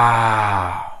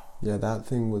 Wow. Yeah, that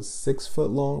thing was 6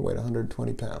 foot long, weighed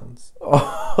 120 pounds.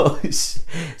 Oh,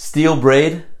 steel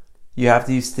braid? You have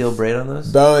to use steel braid on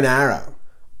those? Bow and arrow.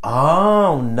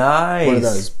 Oh, nice. One of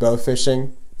those bow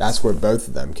fishing. That's where both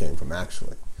of them came from,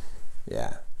 actually.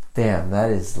 Yeah. Damn,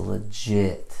 that is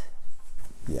legit.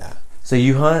 Yeah. So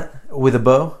you hunt with a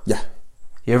bow? Yeah.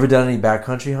 You ever done any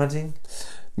backcountry hunting?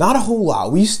 Not a whole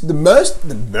lot. The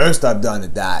most I've done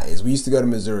at that is we used to go to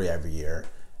Missouri every year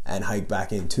and hike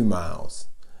back in 2 miles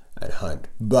and hunt.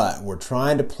 But we're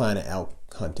trying to plan an elk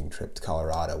hunting trip to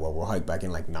Colorado where we'll hike back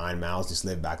in like 9 miles, just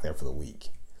live back there for the week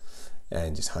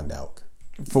and just hunt elk.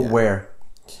 For where?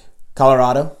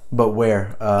 Colorado. But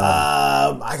where?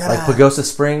 I gotta, like Pagosa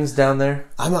Springs down there?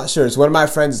 I'm not sure. So one of my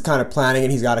friends is kind of planning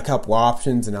and he's got a couple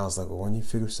options and I was like, well, when you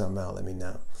figure something out, let me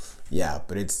know. Yeah,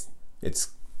 but it's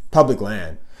public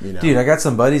land, you know. Dude, I got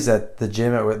some buddies at the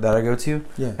gym that I go to,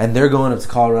 yeah, and they're going up to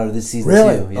Colorado this season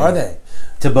really? too. Yeah. Are they?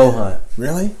 To bow hunt.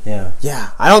 Really? Yeah.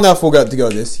 Yeah. I don't know if we'll get to go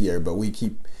this year, but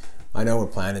I know we're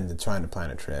trying to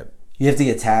plan a trip. You have to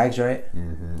get tags, right?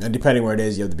 Mm-hmm. And depending where it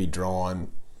is, you have to be drawn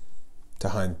to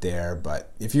hunt there.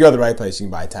 But if you go to the right place, you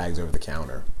can buy tags over the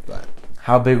counter. But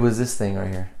how big was this thing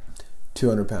right here?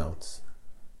 200 pounds.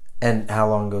 And how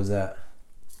long ago was that?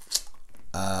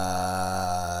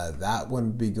 That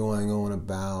would be going on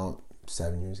about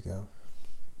 7 years ago.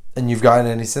 And you've gotten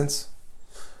any since?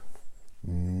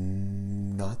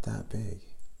 Not that big.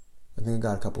 I think I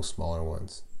got a couple smaller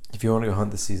ones. If you want to go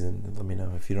hunt this season, let me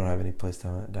know if you don't have any place to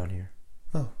hunt down here.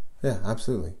 Oh, yeah,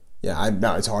 absolutely. Yeah,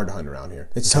 no, it's hard to hunt around here.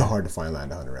 It's so hard to find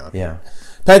land to hunt around here. Yeah.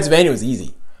 Pennsylvania was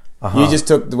easy. Uh-huh. You just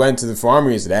went to the farmer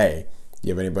and said, hey, do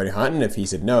you have anybody hunting? If he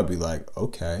said no, I'd be like,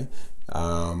 okay.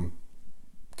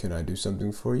 Can I do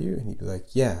something for you? And he'd be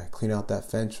like, yeah, clean out that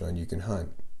fence and you can hunt.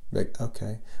 Like,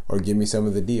 okay. Or give me some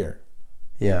of the deer.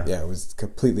 Yeah. Yeah, it was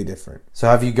completely different. So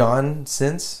have you gone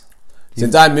since?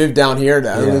 Since I moved down here,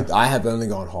 I have only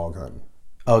gone hog hunting.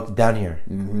 Oh, down here.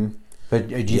 Mm-hmm. But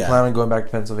do you plan on going back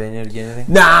to Pennsylvania to get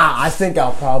anything? Nah, I think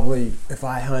I'll probably, if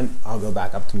I hunt, I'll go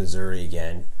back up to Missouri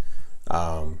again.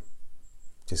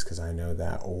 Just because I know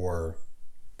that. Or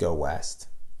go west.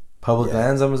 Public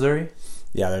lands on Missouri?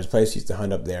 Yeah, there's a place we used to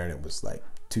hunt up there, and it was like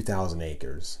 2,000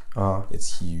 acres. Uh-huh.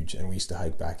 It's huge, and we used to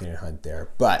hike back in and hunt there.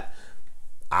 But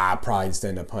I probably just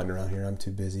end up hunting around here. I'm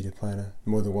too busy to plan a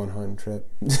more than one hunting trip.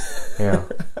 Yeah.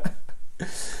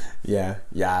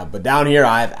 Yeah. But down here,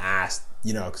 I've asked,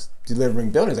 'cause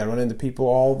delivering buildings, I run into people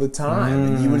all the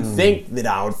time. And you would think that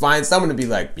I would find someone to be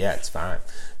like, yeah, it's fine.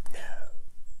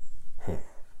 No.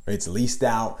 It's leased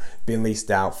out, been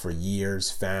leased out for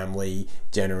years, family,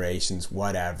 generations,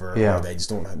 whatever. Yeah. Or they just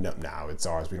don't, no, it's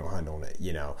ours. We don't hunt on it,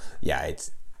 Yeah,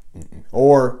 it's,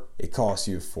 or it costs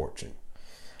you a fortune.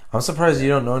 I'm surprised you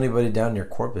don't know anybody down near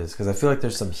Corpus because I feel like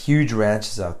there's some huge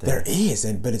ranches out there. There is,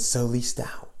 but it's so leased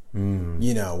out.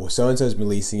 So-and-so's been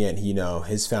leasing it, and,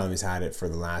 his family's had it for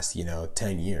the last,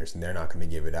 10 years, and they're not going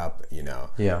to give it up,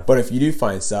 Yeah. But if you do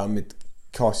find something, it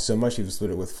costs you so much, you have to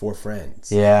split it with 4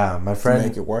 friends. Yeah, my friend. To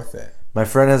make it worth it. My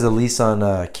friend has a lease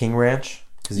on King Ranch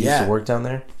because he used Yeah. to work down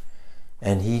there.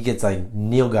 And he gets like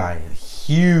Nilgai.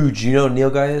 Huge. You know what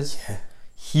Nilgai is? Yeah.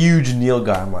 Huge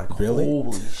Nilgai. I'm like, Really?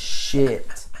 holy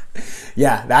shit.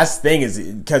 Yeah, that's the thing is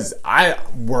because I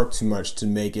work too much to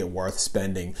make it worth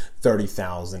spending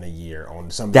 $30,000 a year on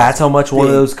some. That's how much one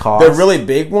of those costs? The really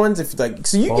big ones, if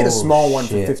so you get a small one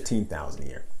for shit. $15,000 a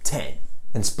year, 10.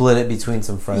 And split it between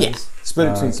some friends? Yeah, split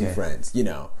it between Okay. some friends,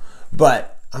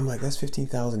 But I'm like, that's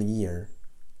 $15,000 a year.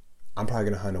 I'm probably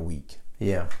gonna hunt a week.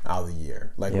 Yeah. Out of the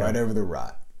year, like right over the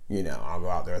rut. I'll go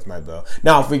out there with my bow.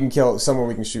 Now, if we can kill somewhere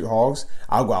we can shoot hogs,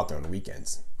 I'll go out there on the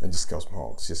weekends and just kill some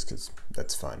hogs, just because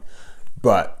that's fun.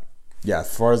 But yeah,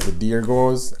 as far as the deer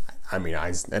goes, I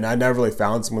never really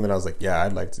found someone that I was like, yeah,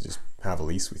 I'd like to just have a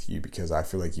lease with you because I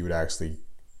feel like you would actually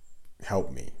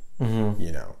help me.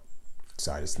 Mm-hmm.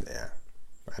 So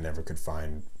I never could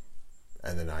find,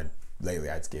 and then lately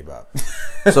I just gave up.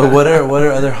 So what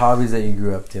are other hobbies that you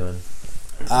grew up doing?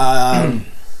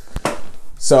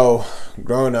 So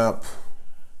growing up,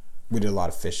 we did a lot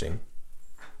of fishing,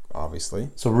 obviously.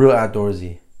 So real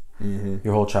outdoorsy. Mm-hmm.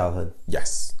 Your whole childhood.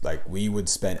 Yes, like we would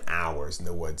spend hours in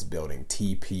the woods building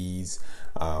teepees.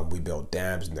 We built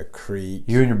dams in the creek.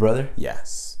 You and your brother?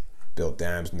 Yes, built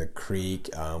dams in the creek.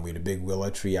 We had a big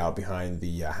willow tree out behind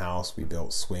the house. We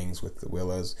built swings with the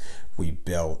willows. We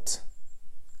built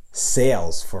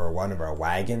sails for one of our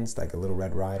wagons, like a little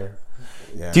Red Ryder.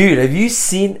 Yeah. Dude, have you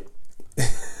seen?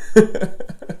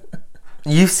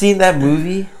 You've seen that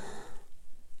movie?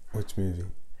 Which movie?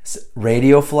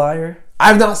 Radio Flyer?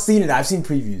 I've not seen it. I've seen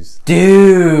previews.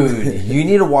 Dude, you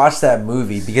need to watch that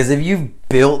movie because if you've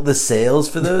built the sails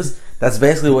for those, That's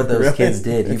basically what those kids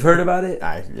did. You've heard about it?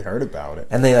 I heard about it.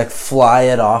 And they like fly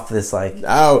it off this like.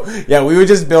 Oh, yeah, we would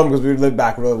just build them because we would live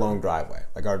back a really long driveway.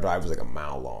 Like our drive was like a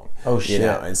mile long. Oh, shit. You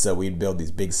know? And so we'd build these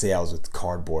big sails with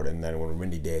cardboard, and then when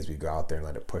windy days, we'd go out there and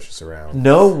let it push us around.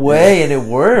 No way, and it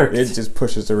worked. It just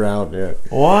pushes around, yeah.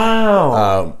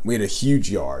 Wow. We had a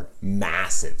huge yard,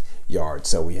 massive yard.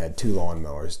 So we had 2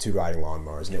 lawnmowers, 2 riding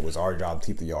lawnmowers, and it was our job to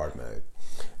keep the yard mowed.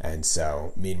 And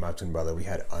so me and my twin brother, we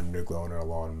had underglow in our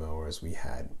lawnmowers. We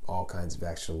had all kinds of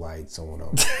extra lights on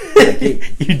them.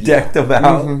 You decked them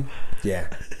out. Mm-hmm. Yeah.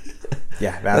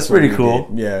 Yeah, that's pretty cool.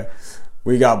 Did. Yeah.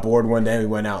 We got bored one day. We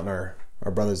went out and our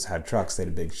brothers had trucks. They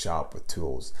had a big shop with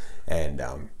tools. And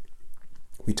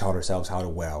we taught ourselves how to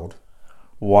weld.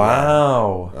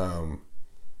 Wow.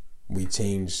 We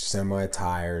changed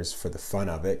semi-tires for the fun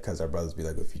of it because our brothers be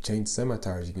like, if you change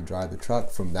semi-tires, you can drive the truck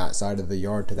from that side of the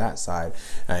yard to that side.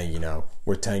 And, you know,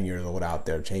 we're 10 years old out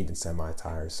there changing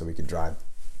semi-tires so we could drive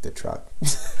the truck.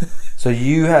 So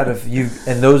you had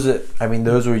and those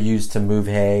were used to move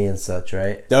hay and such,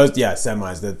 right? Those, yeah,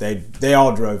 semis. That they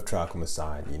all drove truck on the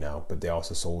side, you know, but they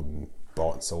also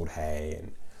bought and sold hay.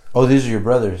 And oh, these are your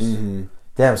brothers. Mm-hmm.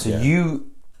 Damn. So you.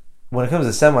 When it comes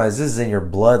to semis, this is in your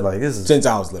blood. Like this is since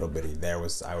I was little bitty. I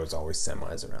was always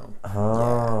semis around.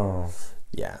 Oh,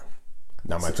 yeah.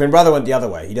 Now my twin brother went the other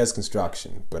way. He does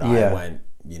construction, but I went,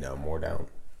 you know, more down.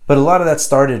 But a lot of that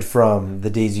started from the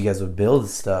days you guys would build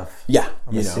stuff. Yeah,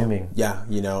 I'm assuming. Yeah,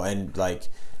 you know, and like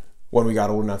when we got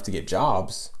old enough to get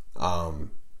jobs,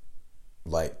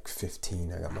 like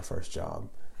 15, I got my first job,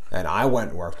 and I went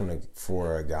and worked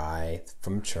for a guy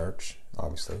from church,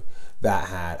 obviously, that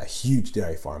had a huge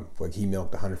dairy farm. Like he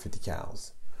milked 150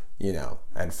 cows, you know,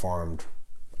 and farmed,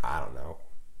 I don't know,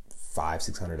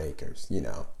 500-600 acres, you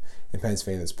know. In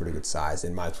Pennsylvania, that's pretty good size.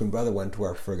 And my twin brother went to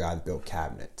work for a guy that built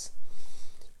cabinets.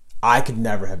 I could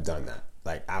never have done that.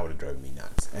 Like, I would have driven me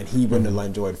nuts. And he wouldn't have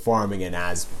enjoyed farming. And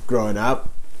as growing up,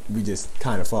 we just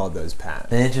kind of followed those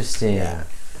paths. Interesting. Yeah.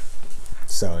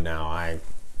 So now I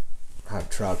have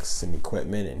trucks and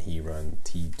equipment, and he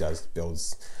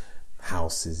builds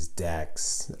houses,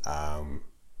 decks,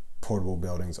 portable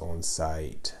buildings on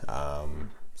site.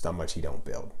 There's not much he don't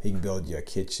build. He can build you a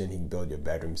kitchen. He can build you a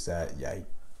bedroom set. Yeah, he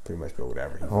pretty much build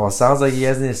whatever. Well, it sounds like you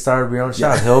guys need to start your own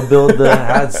shop. He'll build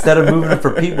instead of moving it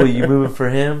for people, you move it for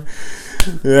him.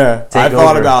 Yeah, I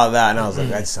thought about that, and I was like,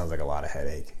 that sounds like a lot of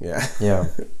headache. Yeah. Yeah.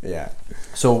 Yeah.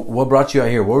 So what brought you out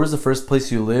here? Where was the first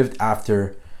place you lived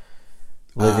after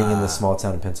living in this small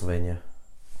town in Pennsylvania?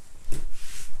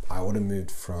 I would have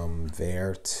moved from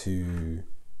there to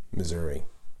Missouri.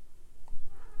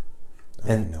 I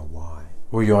don't know why.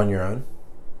 Were you on your own?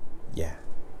 Yeah.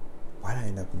 Why did I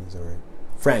end up in Missouri?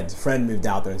 A friend moved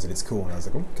out there and said it's cool, and I was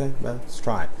like, okay, man, let's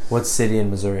try it. What city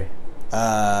in Missouri?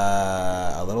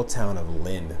 A little town of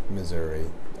Lynn, Missouri,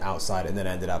 outside, and then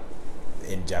ended up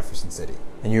in Jefferson City.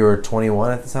 And you were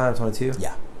 21 at the time, 22?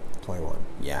 Yeah, 21.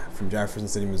 Yeah, from Jefferson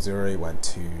City, Missouri, went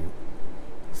to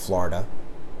Florida.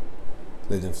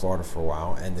 Lived in Florida for a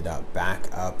while. Ended up back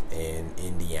up in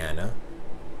Indiana.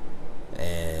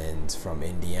 And from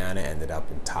Indiana, ended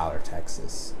up in Tyler,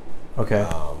 Texas. Okay.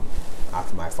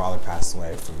 After my father passed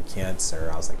away from cancer,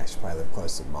 I was like, I should probably live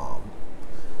close to mom.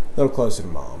 A little closer to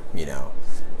mom, you know.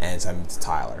 And so I moved to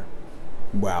Tyler.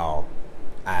 Well,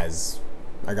 as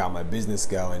I got my business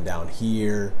going down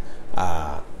here,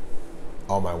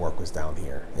 all my work was down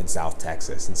here in South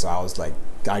Texas. And so I was like,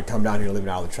 I'd come down here living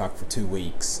out of the truck for 2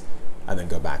 weeks, and then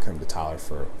go back home to Tyler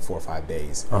for 4 or 5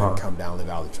 days, and then come down, live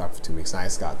out of the truck for 2 weeks. And I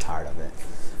just got tired of it.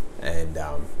 And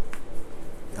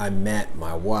I met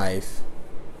my wife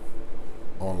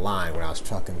online when I was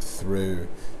trucking through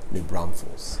New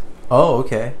Braunfels. Oh,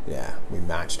 okay. Yeah, we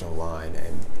matched online,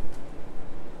 and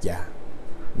yeah,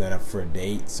 met up for a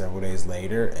date several days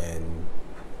later, and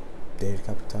dated a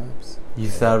couple times. You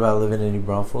thought about living in New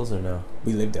Braunfels or no?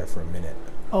 We lived there for a minute.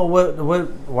 Oh,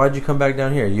 why'd you come back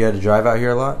down here? You had to drive out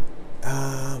here a lot?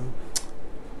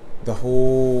 The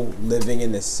whole living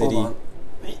in the city. Hold on.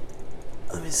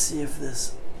 Let me see if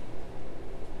this.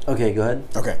 Okay, go ahead.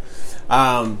 Okay.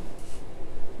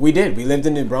 We did. We lived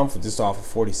in New Braunfels just off of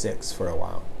 46 for a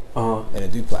while. In a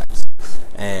duplex.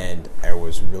 And there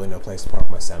was really no place to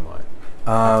park my semi.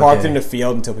 I parked in the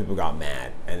field until people got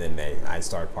mad. And then I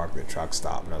started parking at the truck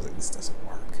stop. And I was like, this doesn't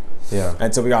work. Yeah.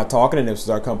 And so we got talking, and this was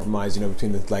our compromise, you know,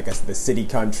 between the city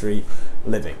country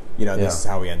living. You know, this is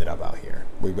how we ended up out here.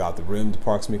 We got the room to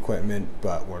park some equipment,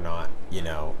 but we're not, you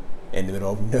know, in the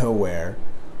middle of nowhere.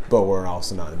 But we're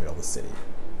also not in the middle of the city.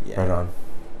 Yeah. Right on.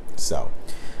 So.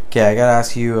 Okay, I gotta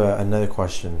ask you another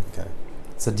question. Okay.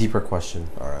 It's a deeper question.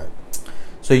 All right.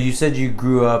 So you said you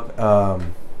grew up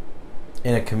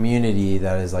in a community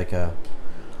that is like a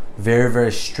very,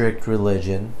 very strict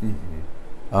religion,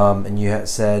 and you had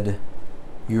said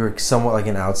you were somewhat like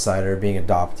an outsider being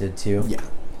adopted too. Yeah.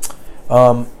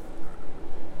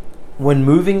 When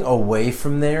moving away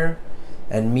from there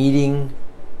and meeting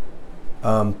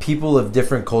people of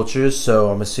different cultures,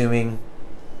 so I'm assuming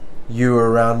you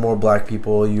were around more black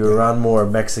people, you were around more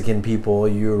Mexican people,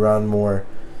 you were around more,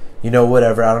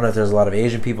 whatever. I don't know if there's a lot of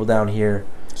Asian people down here.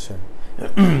 Sure.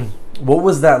 What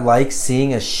was that like,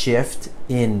 seeing a shift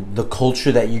in the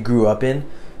culture that you grew up in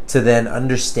to then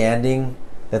understanding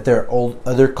that there are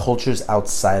other cultures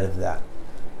outside of that?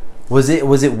 Was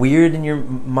it weird in your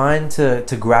mind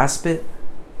to grasp it?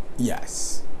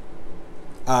 Yes.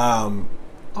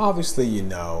 Obviously,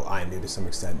 I knew to some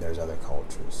extent there's other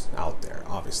cultures out there,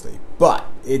 obviously. But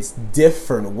it's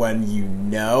different when you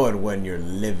know and when you're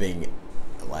living,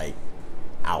 like,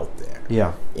 out there.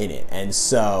 Yeah. In it. And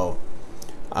so,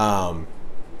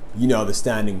 the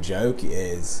standing joke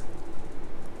is,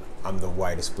 I'm the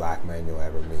whitest black man you'll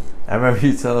ever meet. I remember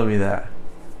you telling me that.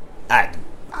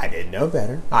 I didn't know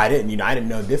better. I didn't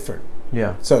know different.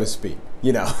 Yeah. So to speak.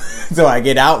 So I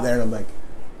get out there and I'm like,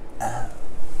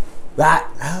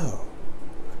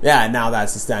 yeah, now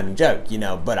that's the standing joke,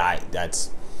 but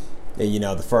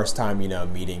the first time,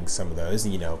 meeting some of those,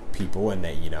 people, and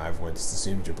they, everyone just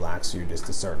assumes you're black, so you're just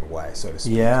a certain way, so to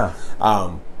speak. Yeah.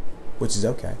 Which is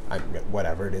okay.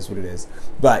 Whatever, it is what it is.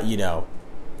 But,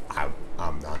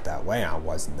 I'm not that way. I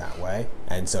wasn't that way.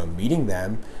 And so meeting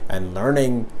them and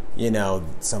learning,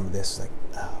 some of this, like,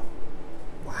 oh,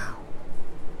 wow.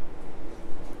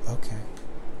 Okay.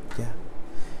 Yeah.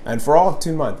 And for all of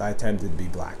 2 months, I attempted to be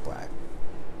black.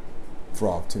 For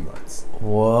all of 2 months.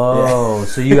 Whoa. Yeah.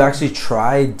 So you actually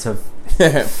tried to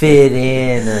fit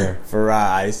in, or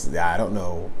I don't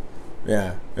know.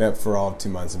 Yeah. For all of 2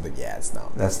 months, I'm like, yeah, it's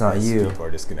not. That's not you. People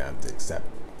are just gonna have to accept,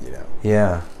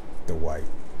 Yeah. The white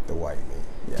me.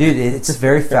 Yeah. Dude, it's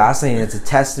very fascinating. It's a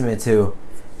testament to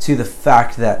the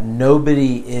fact that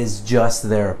nobody is just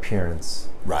their appearance.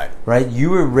 Right.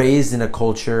 You were raised in a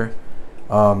culture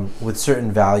with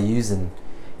certain values, and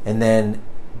then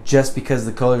just because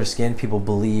the color of your skin, people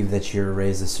believe that you're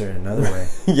raised a certain other way.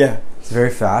 Yeah. It's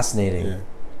very fascinating.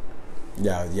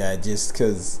 Yeah. Just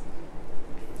because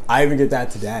I even get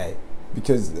that today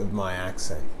because of my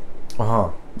accent.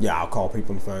 Yeah, I'll call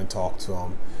people on the phone, talk to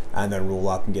them, and then roll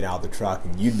up and get out of the truck,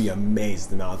 and you'd be amazed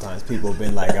the amount of times people have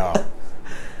been like, "Oh,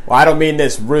 well, I don't mean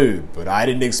this rude, but I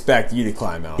didn't expect you to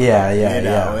climb out." Yeah.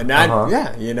 And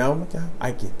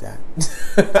I get that.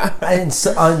 And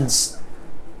so,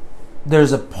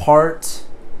 there's a part.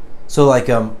 So, like,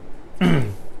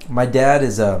 my dad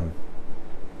is an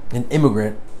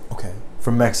immigrant. Okay.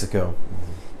 From Mexico,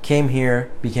 came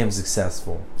here, became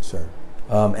successful. Sure.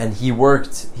 And he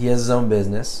has his own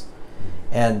business.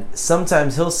 And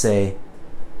sometimes he'll say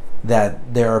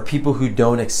that there are people who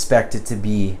don't expect it to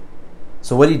be.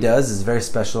 So what he does is very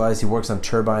specialized. He works on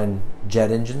turbine jet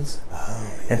engines.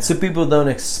 And so people don't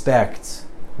expect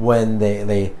when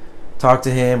they talk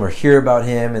to him or hear about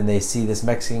him and they see this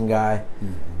Mexican guy.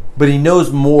 But he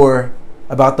knows more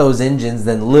about those engines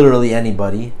than literally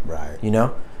anybody. Right.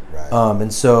 Right.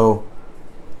 And so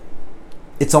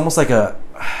it's almost like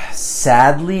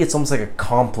sadly, it's almost like a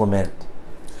compliment.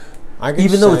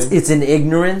 Even though it's in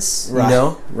ignorance,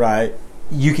 right. Right.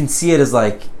 You can see it as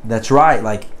like, that's right,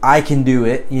 like I can do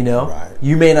it, Right.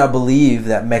 You may not believe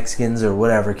that Mexicans or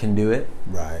whatever can do it.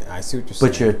 Right. I see what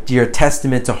you're saying. But you're a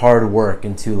testament to hard work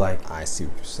and to like. I see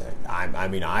what you're saying. I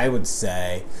mean, I would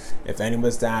say if anyone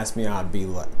was to ask me, I'd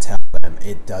tell them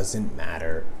it doesn't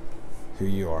matter who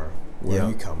you are, where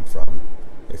you come from.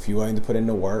 If you're willing to put in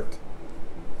the work,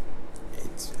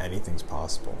 anything's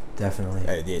possible. Definitely.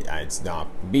 It's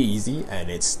not be easy,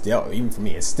 and it's still, even for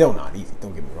me, it's still not easy.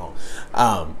 Don't get me wrong.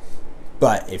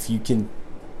 But if you can,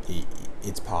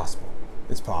 it's possible.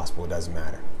 It's possible. It doesn't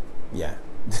matter. Yeah.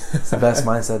 It's the best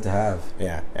mindset to have.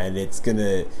 Yeah, and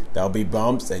there'll be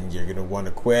bumps, and you're gonna want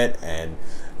to quit, and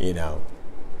if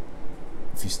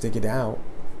you stick it out,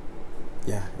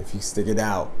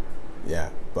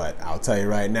 But I'll tell you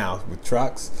right now, with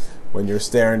trucks, when you're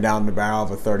staring down the barrel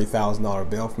of a $30,000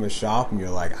 bill from a shop and you're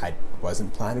like, I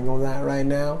wasn't planning on that right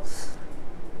now.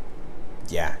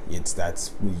 Yeah, that's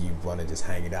when you want to just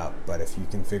hang it up. But if you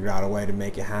can figure out a way to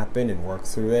make it happen and work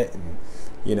through it, and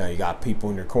you got people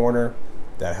in your corner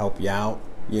that help you out,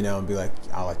 and be like,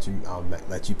 I'll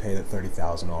let you pay that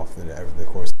 $30,000 off over the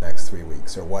course of the next 3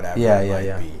 weeks or whatever it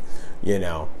might be.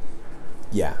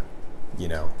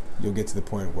 You'll get to the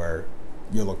point where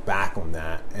you'll look back on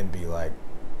that and be like,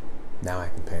 now I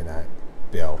can pay that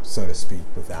bill, so to speak,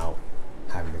 without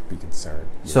having to be concerned.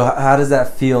 So how does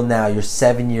that feel now? You're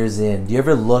 7 years in. Do you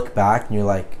ever look back and you're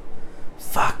like,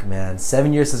 fuck, man,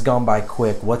 7 years has gone by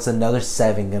quick. What's another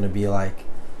 7 going to be like?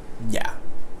 Yeah.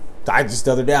 The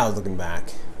other day I was looking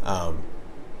back. I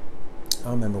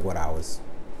don't remember what I was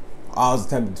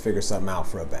attempting to figure something out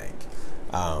for a bank,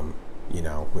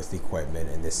 with the equipment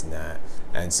and this and that.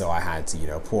 And so I had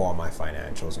to, pull all my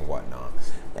financials and whatnot.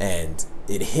 And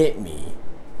it hit me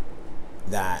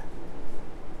that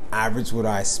average what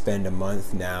I spend a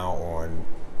month now on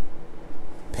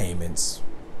payments,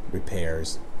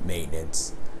 repairs,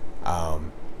 maintenance,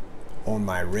 on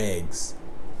my rigs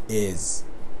is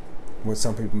what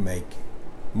some people make,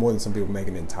 more than some people make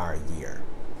an entire year.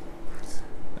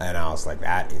 And I was like,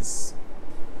 I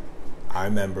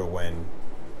remember when,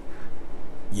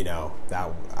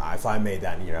 that if I made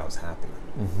that year, I was happy.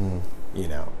 Mm-hmm.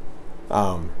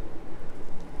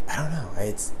 I don't know.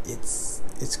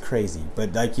 It's crazy,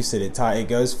 but like you said, it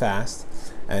goes fast,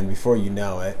 and before you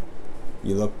know it,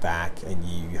 you look back and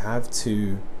you have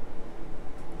to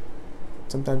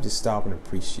sometimes just stop and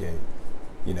appreciate,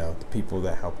 the people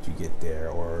that helped you get there,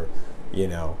 or,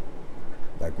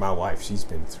 like my wife, she's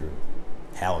been through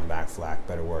hell and back, for lack of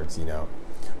better words,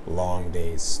 long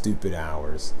days, stupid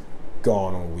hours,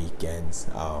 gone on weekends,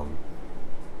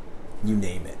 you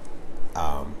name it.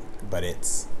 But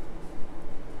it's,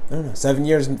 I don't know, 7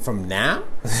 years from now?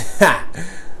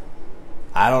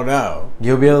 I don't know.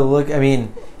 You'll be able to look, if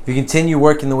you continue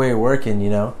working the way you're working,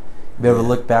 you'll be able to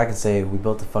look back and say, we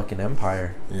built a fucking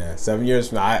empire. Yeah, 7 years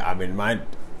from now,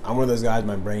 I'm one of those guys,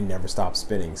 my brain never stops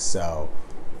spinning, so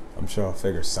I'm sure I'll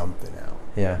figure something out.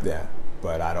 Yeah.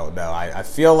 But I don't know. I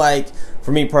feel like,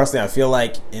 for me personally, I feel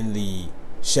like in the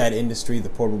shed industry, the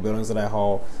portable buildings that I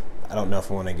haul, I don't know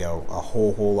if I want to go a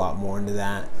whole lot more into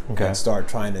that. Okay. And start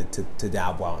trying to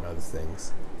dabble out in other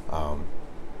things.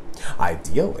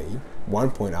 Ideally,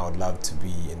 one point I would love to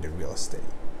be into real estate.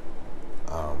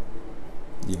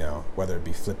 Whether it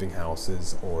be flipping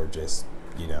houses or just,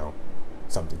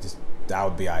 something, just that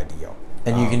would be ideal.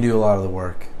 And you can do a lot of the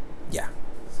work. Yeah.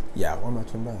 Yeah, well, I'm not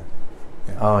too bad.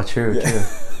 Yeah. Oh, true.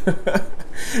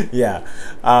 Yeah.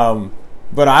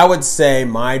 But I would say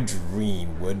my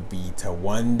dream would be to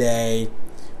one day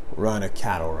run a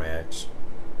cattle ranch,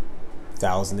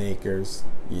 1,000 acres,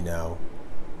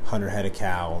 100 head of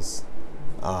cows,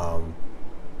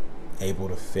 able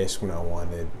to fish when I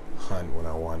wanted, hunt when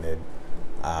I wanted.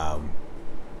 That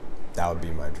would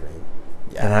be my dream.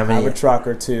 Yeah, and have a truck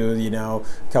or two, a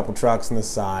couple trucks on the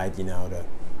side,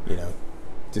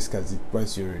 just because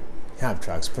once you have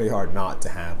trucks, it's pretty hard not to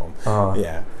have them.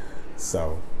 Yeah.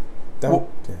 So,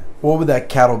 what would that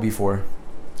cattle be for?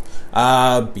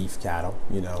 Beef cattle,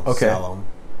 Okay. Sell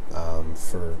them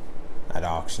for at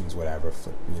auctions, whatever.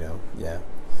 Yeah,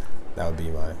 that would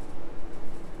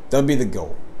be the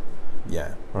goal.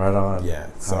 Yeah. Right on. Yeah.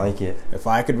 So I like it. If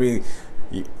I could be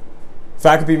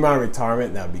my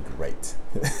retirement, that would be great.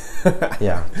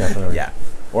 Yeah, definitely. Yeah.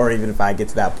 Or even if I get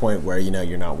to that point where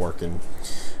you're not working,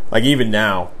 like even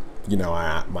now,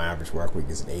 my average work week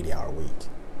is an 80-hour week.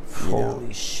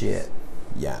 Holy shit.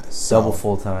 Yeah. Double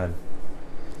full time.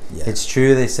 Yeah. It's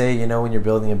true. They say, when you're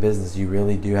building a business, you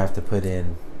really do have to put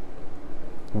in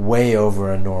way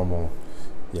over a normal.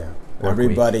 Yeah.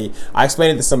 Everybody. Week. I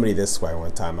explained it to somebody this way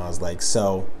one time. I was like,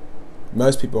 so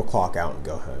most people clock out and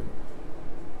go home.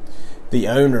 The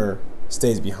owner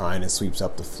stays behind and sweeps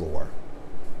up the floor.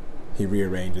 He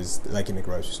rearranges, like in the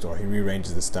grocery store, he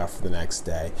rearranges the stuff for the next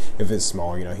day. If it's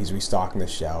small, he's restocking the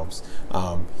shelves.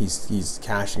 He's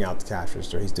cashing out the cash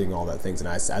register. He's doing all that things. And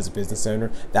as a business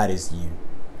owner, that is you.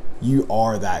 You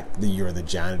are you're the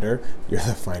janitor. You're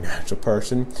the financial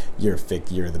person. You're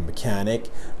the mechanic.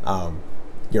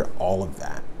 You're all of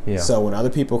that. Yeah. So when other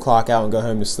people clock out and go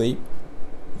home to sleep,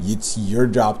 it's your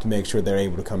job to make sure they're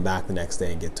able to come back the next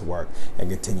day and get to work and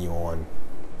continue on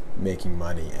making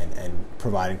money and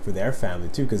providing for their family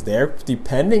too, because they're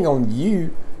depending on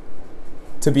you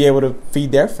to be able to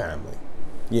feed their family,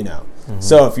 Mm-hmm.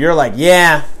 So if you're like,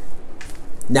 I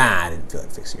didn't feel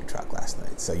like fixing your truck last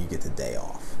night, so you get the day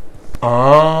off.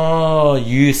 Oh,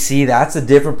 you see, that's a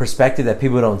different perspective that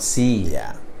people don't see.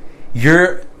 Yeah.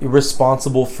 You're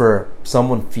responsible for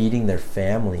someone feeding their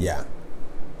family. Yeah.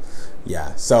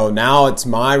 Yeah. So now it's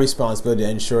my responsibility to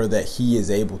ensure that he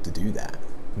is able to do that.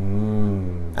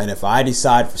 And if I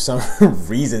decide for some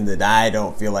reason that I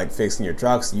don't feel like fixing your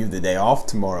trucks, you have the day off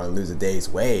tomorrow and lose a day's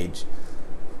wage,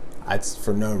 it's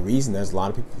for no reason. There's a lot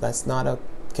of people that's not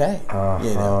okay.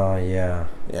 Yeah.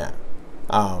 Yeah.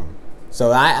 So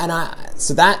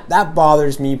that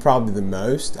bothers me probably the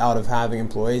most out of having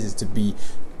employees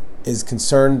is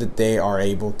concerned that they are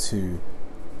able to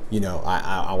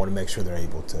I want to make sure they're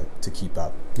able to keep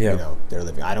up, Yeah. their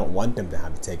living. I don't want them to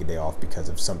have to take a day off because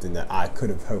of something that I could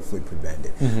have hopefully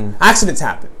prevented. Mm-hmm. Accidents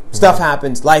happen. Stuff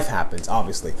happens. Life happens,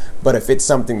 obviously. But if it's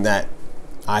something that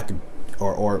I could,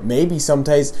 or maybe some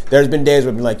days, there's been days where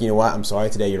I've been like, you know what, I'm sorry,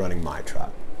 today you're running my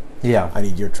truck. Yeah. I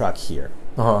need your truck here.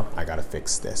 Uh-huh. I got to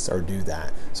fix this or do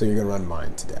that. So you're going to run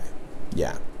mine today.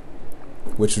 Yeah.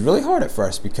 Which was really hard at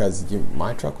first because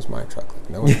my truck was my truck. Like,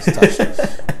 no one else touched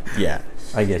it. Yeah.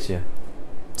 I get you.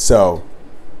 So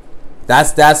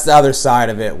that's the other side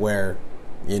of it where,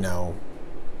 you're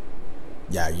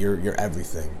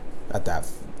everything at that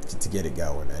to get it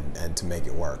going and to make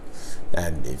it work.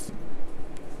 And if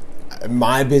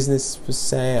my business was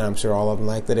saying, and I'm sure all of them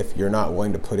like that, if you're not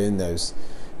willing to put in those,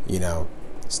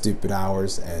 stupid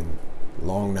hours and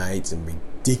long nights and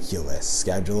ridiculous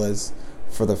schedulers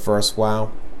for the first while,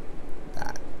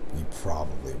 that you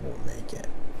probably won't make it.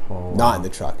 Oh, wow. Not in the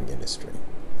trucking industry.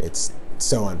 It's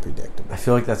so unpredictable. I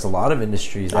feel like that's a lot of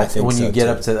industries. I think when you so, get too.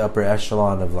 up to the upper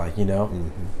echelon of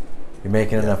you're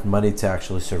making enough money to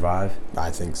actually survive.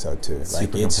 I think so too. It's Like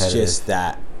super it's competitive. just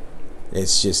that.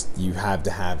 It's just you have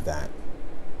to have that.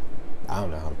 I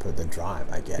don't know how to put the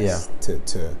drive. I guess. Yeah.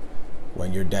 To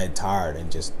when you're dead tired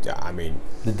and just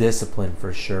The discipline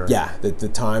for sure. yeah, the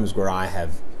times where I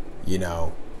have,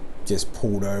 just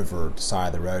pulled over the side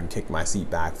of the road and kicked my seat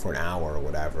back for an hour or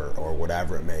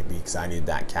whatever it may be, because I needed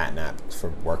that cat nap for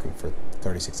working for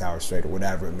 36 hours straight or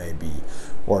whatever it may be,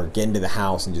 or getting to the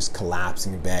house and just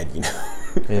collapsing in bed,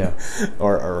 Yeah.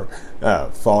 or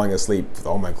falling asleep with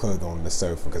all my clothes on the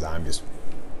sofa because I'm just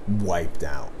wiped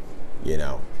out,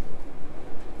 Yeah.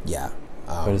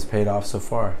 But it's paid off so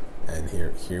far. And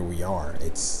here we are.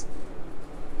 It's,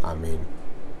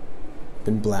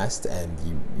 been blessed, and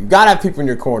you gotta have people in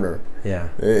your corner. Yeah.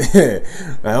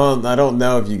 I don't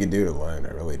know if you could do it alone. I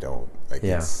really don't.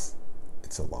 Yeah. It's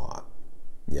a lot.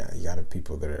 Yeah, you gotta have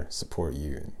people that are support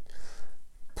you and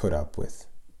put up with,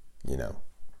 I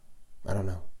don't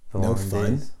know. The no long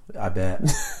fun. days. I bet.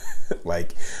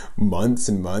 Like months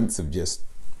and months of just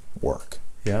work.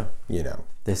 Yeah.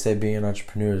 They say being an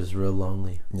entrepreneur is real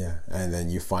lonely. Yeah, and then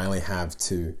you finally have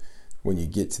to, when you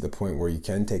get to the point where you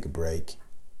can take a break,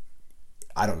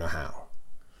 I don't know how.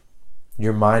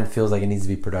 Your mind feels like it needs to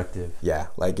be productive. Yeah,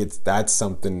 like that's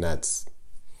something that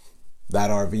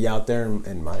RV out there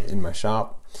in my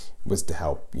shop was to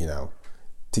help,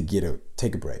 to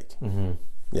take a break. Mm-hmm.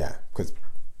 Yeah, because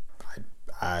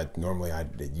I normally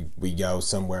we go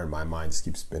somewhere and my mind just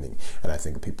keeps spinning, and I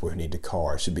think of people who need a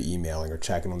car, should be emailing or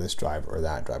checking on this driver or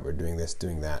that driver, doing this,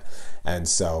 doing that, and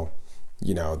so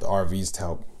the RVs to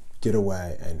help get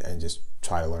away and just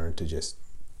try to learn to just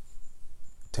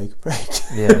take a break.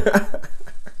 Yeah.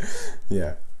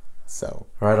 Yeah. So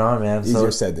Right on, man.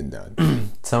 easier said than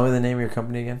done. Tell me the name of your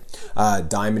company again.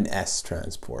 Diamond S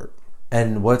Transport.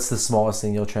 And what's the smallest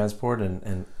thing you'll transport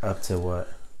and up to what?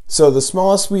 So the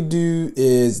smallest we do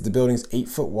is the building's 8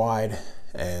 foot wide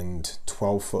and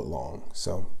 12 foot long.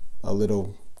 So a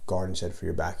little garden shed for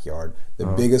your backyard. The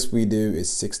biggest we do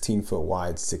is 16 foot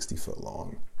wide, 60 foot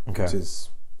long. Okay. Which is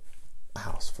a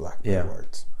house, for lack of better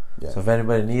words. Yeah. So if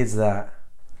anybody needs that,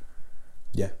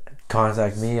 Yeah.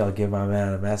 contact me. I'll give my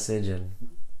man a message and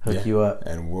hook you up.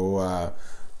 And we'll,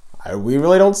 we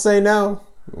really don't say no.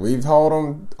 We've hauled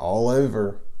them all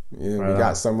over. We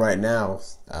got some right now.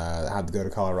 I have to go to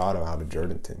Colorado, out of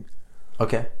Jourdanton.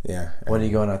 Okay. Yeah. When are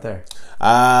you going out there?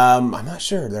 I'm not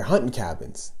sure. They're hunting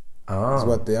cabins. Oh. Is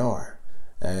what they are.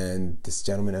 And this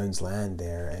gentleman owns land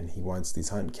there, and he wants these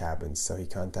hunting cabins. So he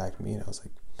contacted me, and I was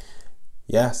like,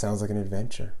 yeah, sounds like an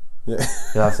adventure. Yeah.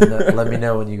 Let me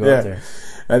know when you go out there.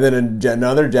 And then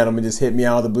another gentleman just hit me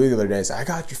out of the blue the other day and said, I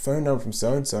got your phone number from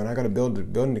so-and-so, and I got a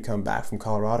building to come back from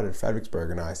Colorado to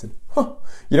Fredericksburg. And I said, huh,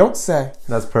 you don't say.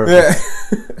 That's perfect.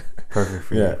 Perfect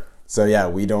for you. Yeah. So, yeah,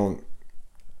 we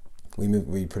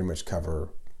pretty much cover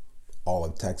all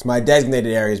of Texas. My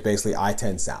designated area is basically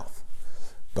I-10 South,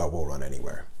 but we'll run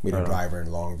anywhere. We had a driver in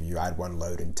Longview. I had one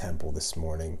load in Temple this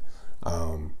morning.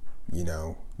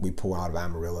 We pull out of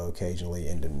Amarillo occasionally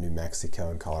into New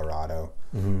Mexico and Colorado.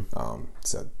 Mm-hmm. All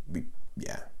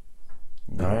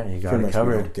right, you got it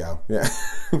covered. Go. Yeah.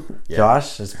 Yeah.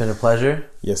 Josh, it's been a pleasure.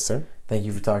 Yes, sir. Thank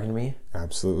you for talking to me.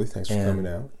 Absolutely. Thanks for coming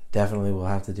out. Definitely we'll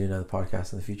have to do another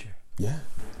podcast in the future. Yeah.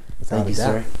 Thank you,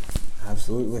 sir.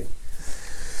 Absolutely.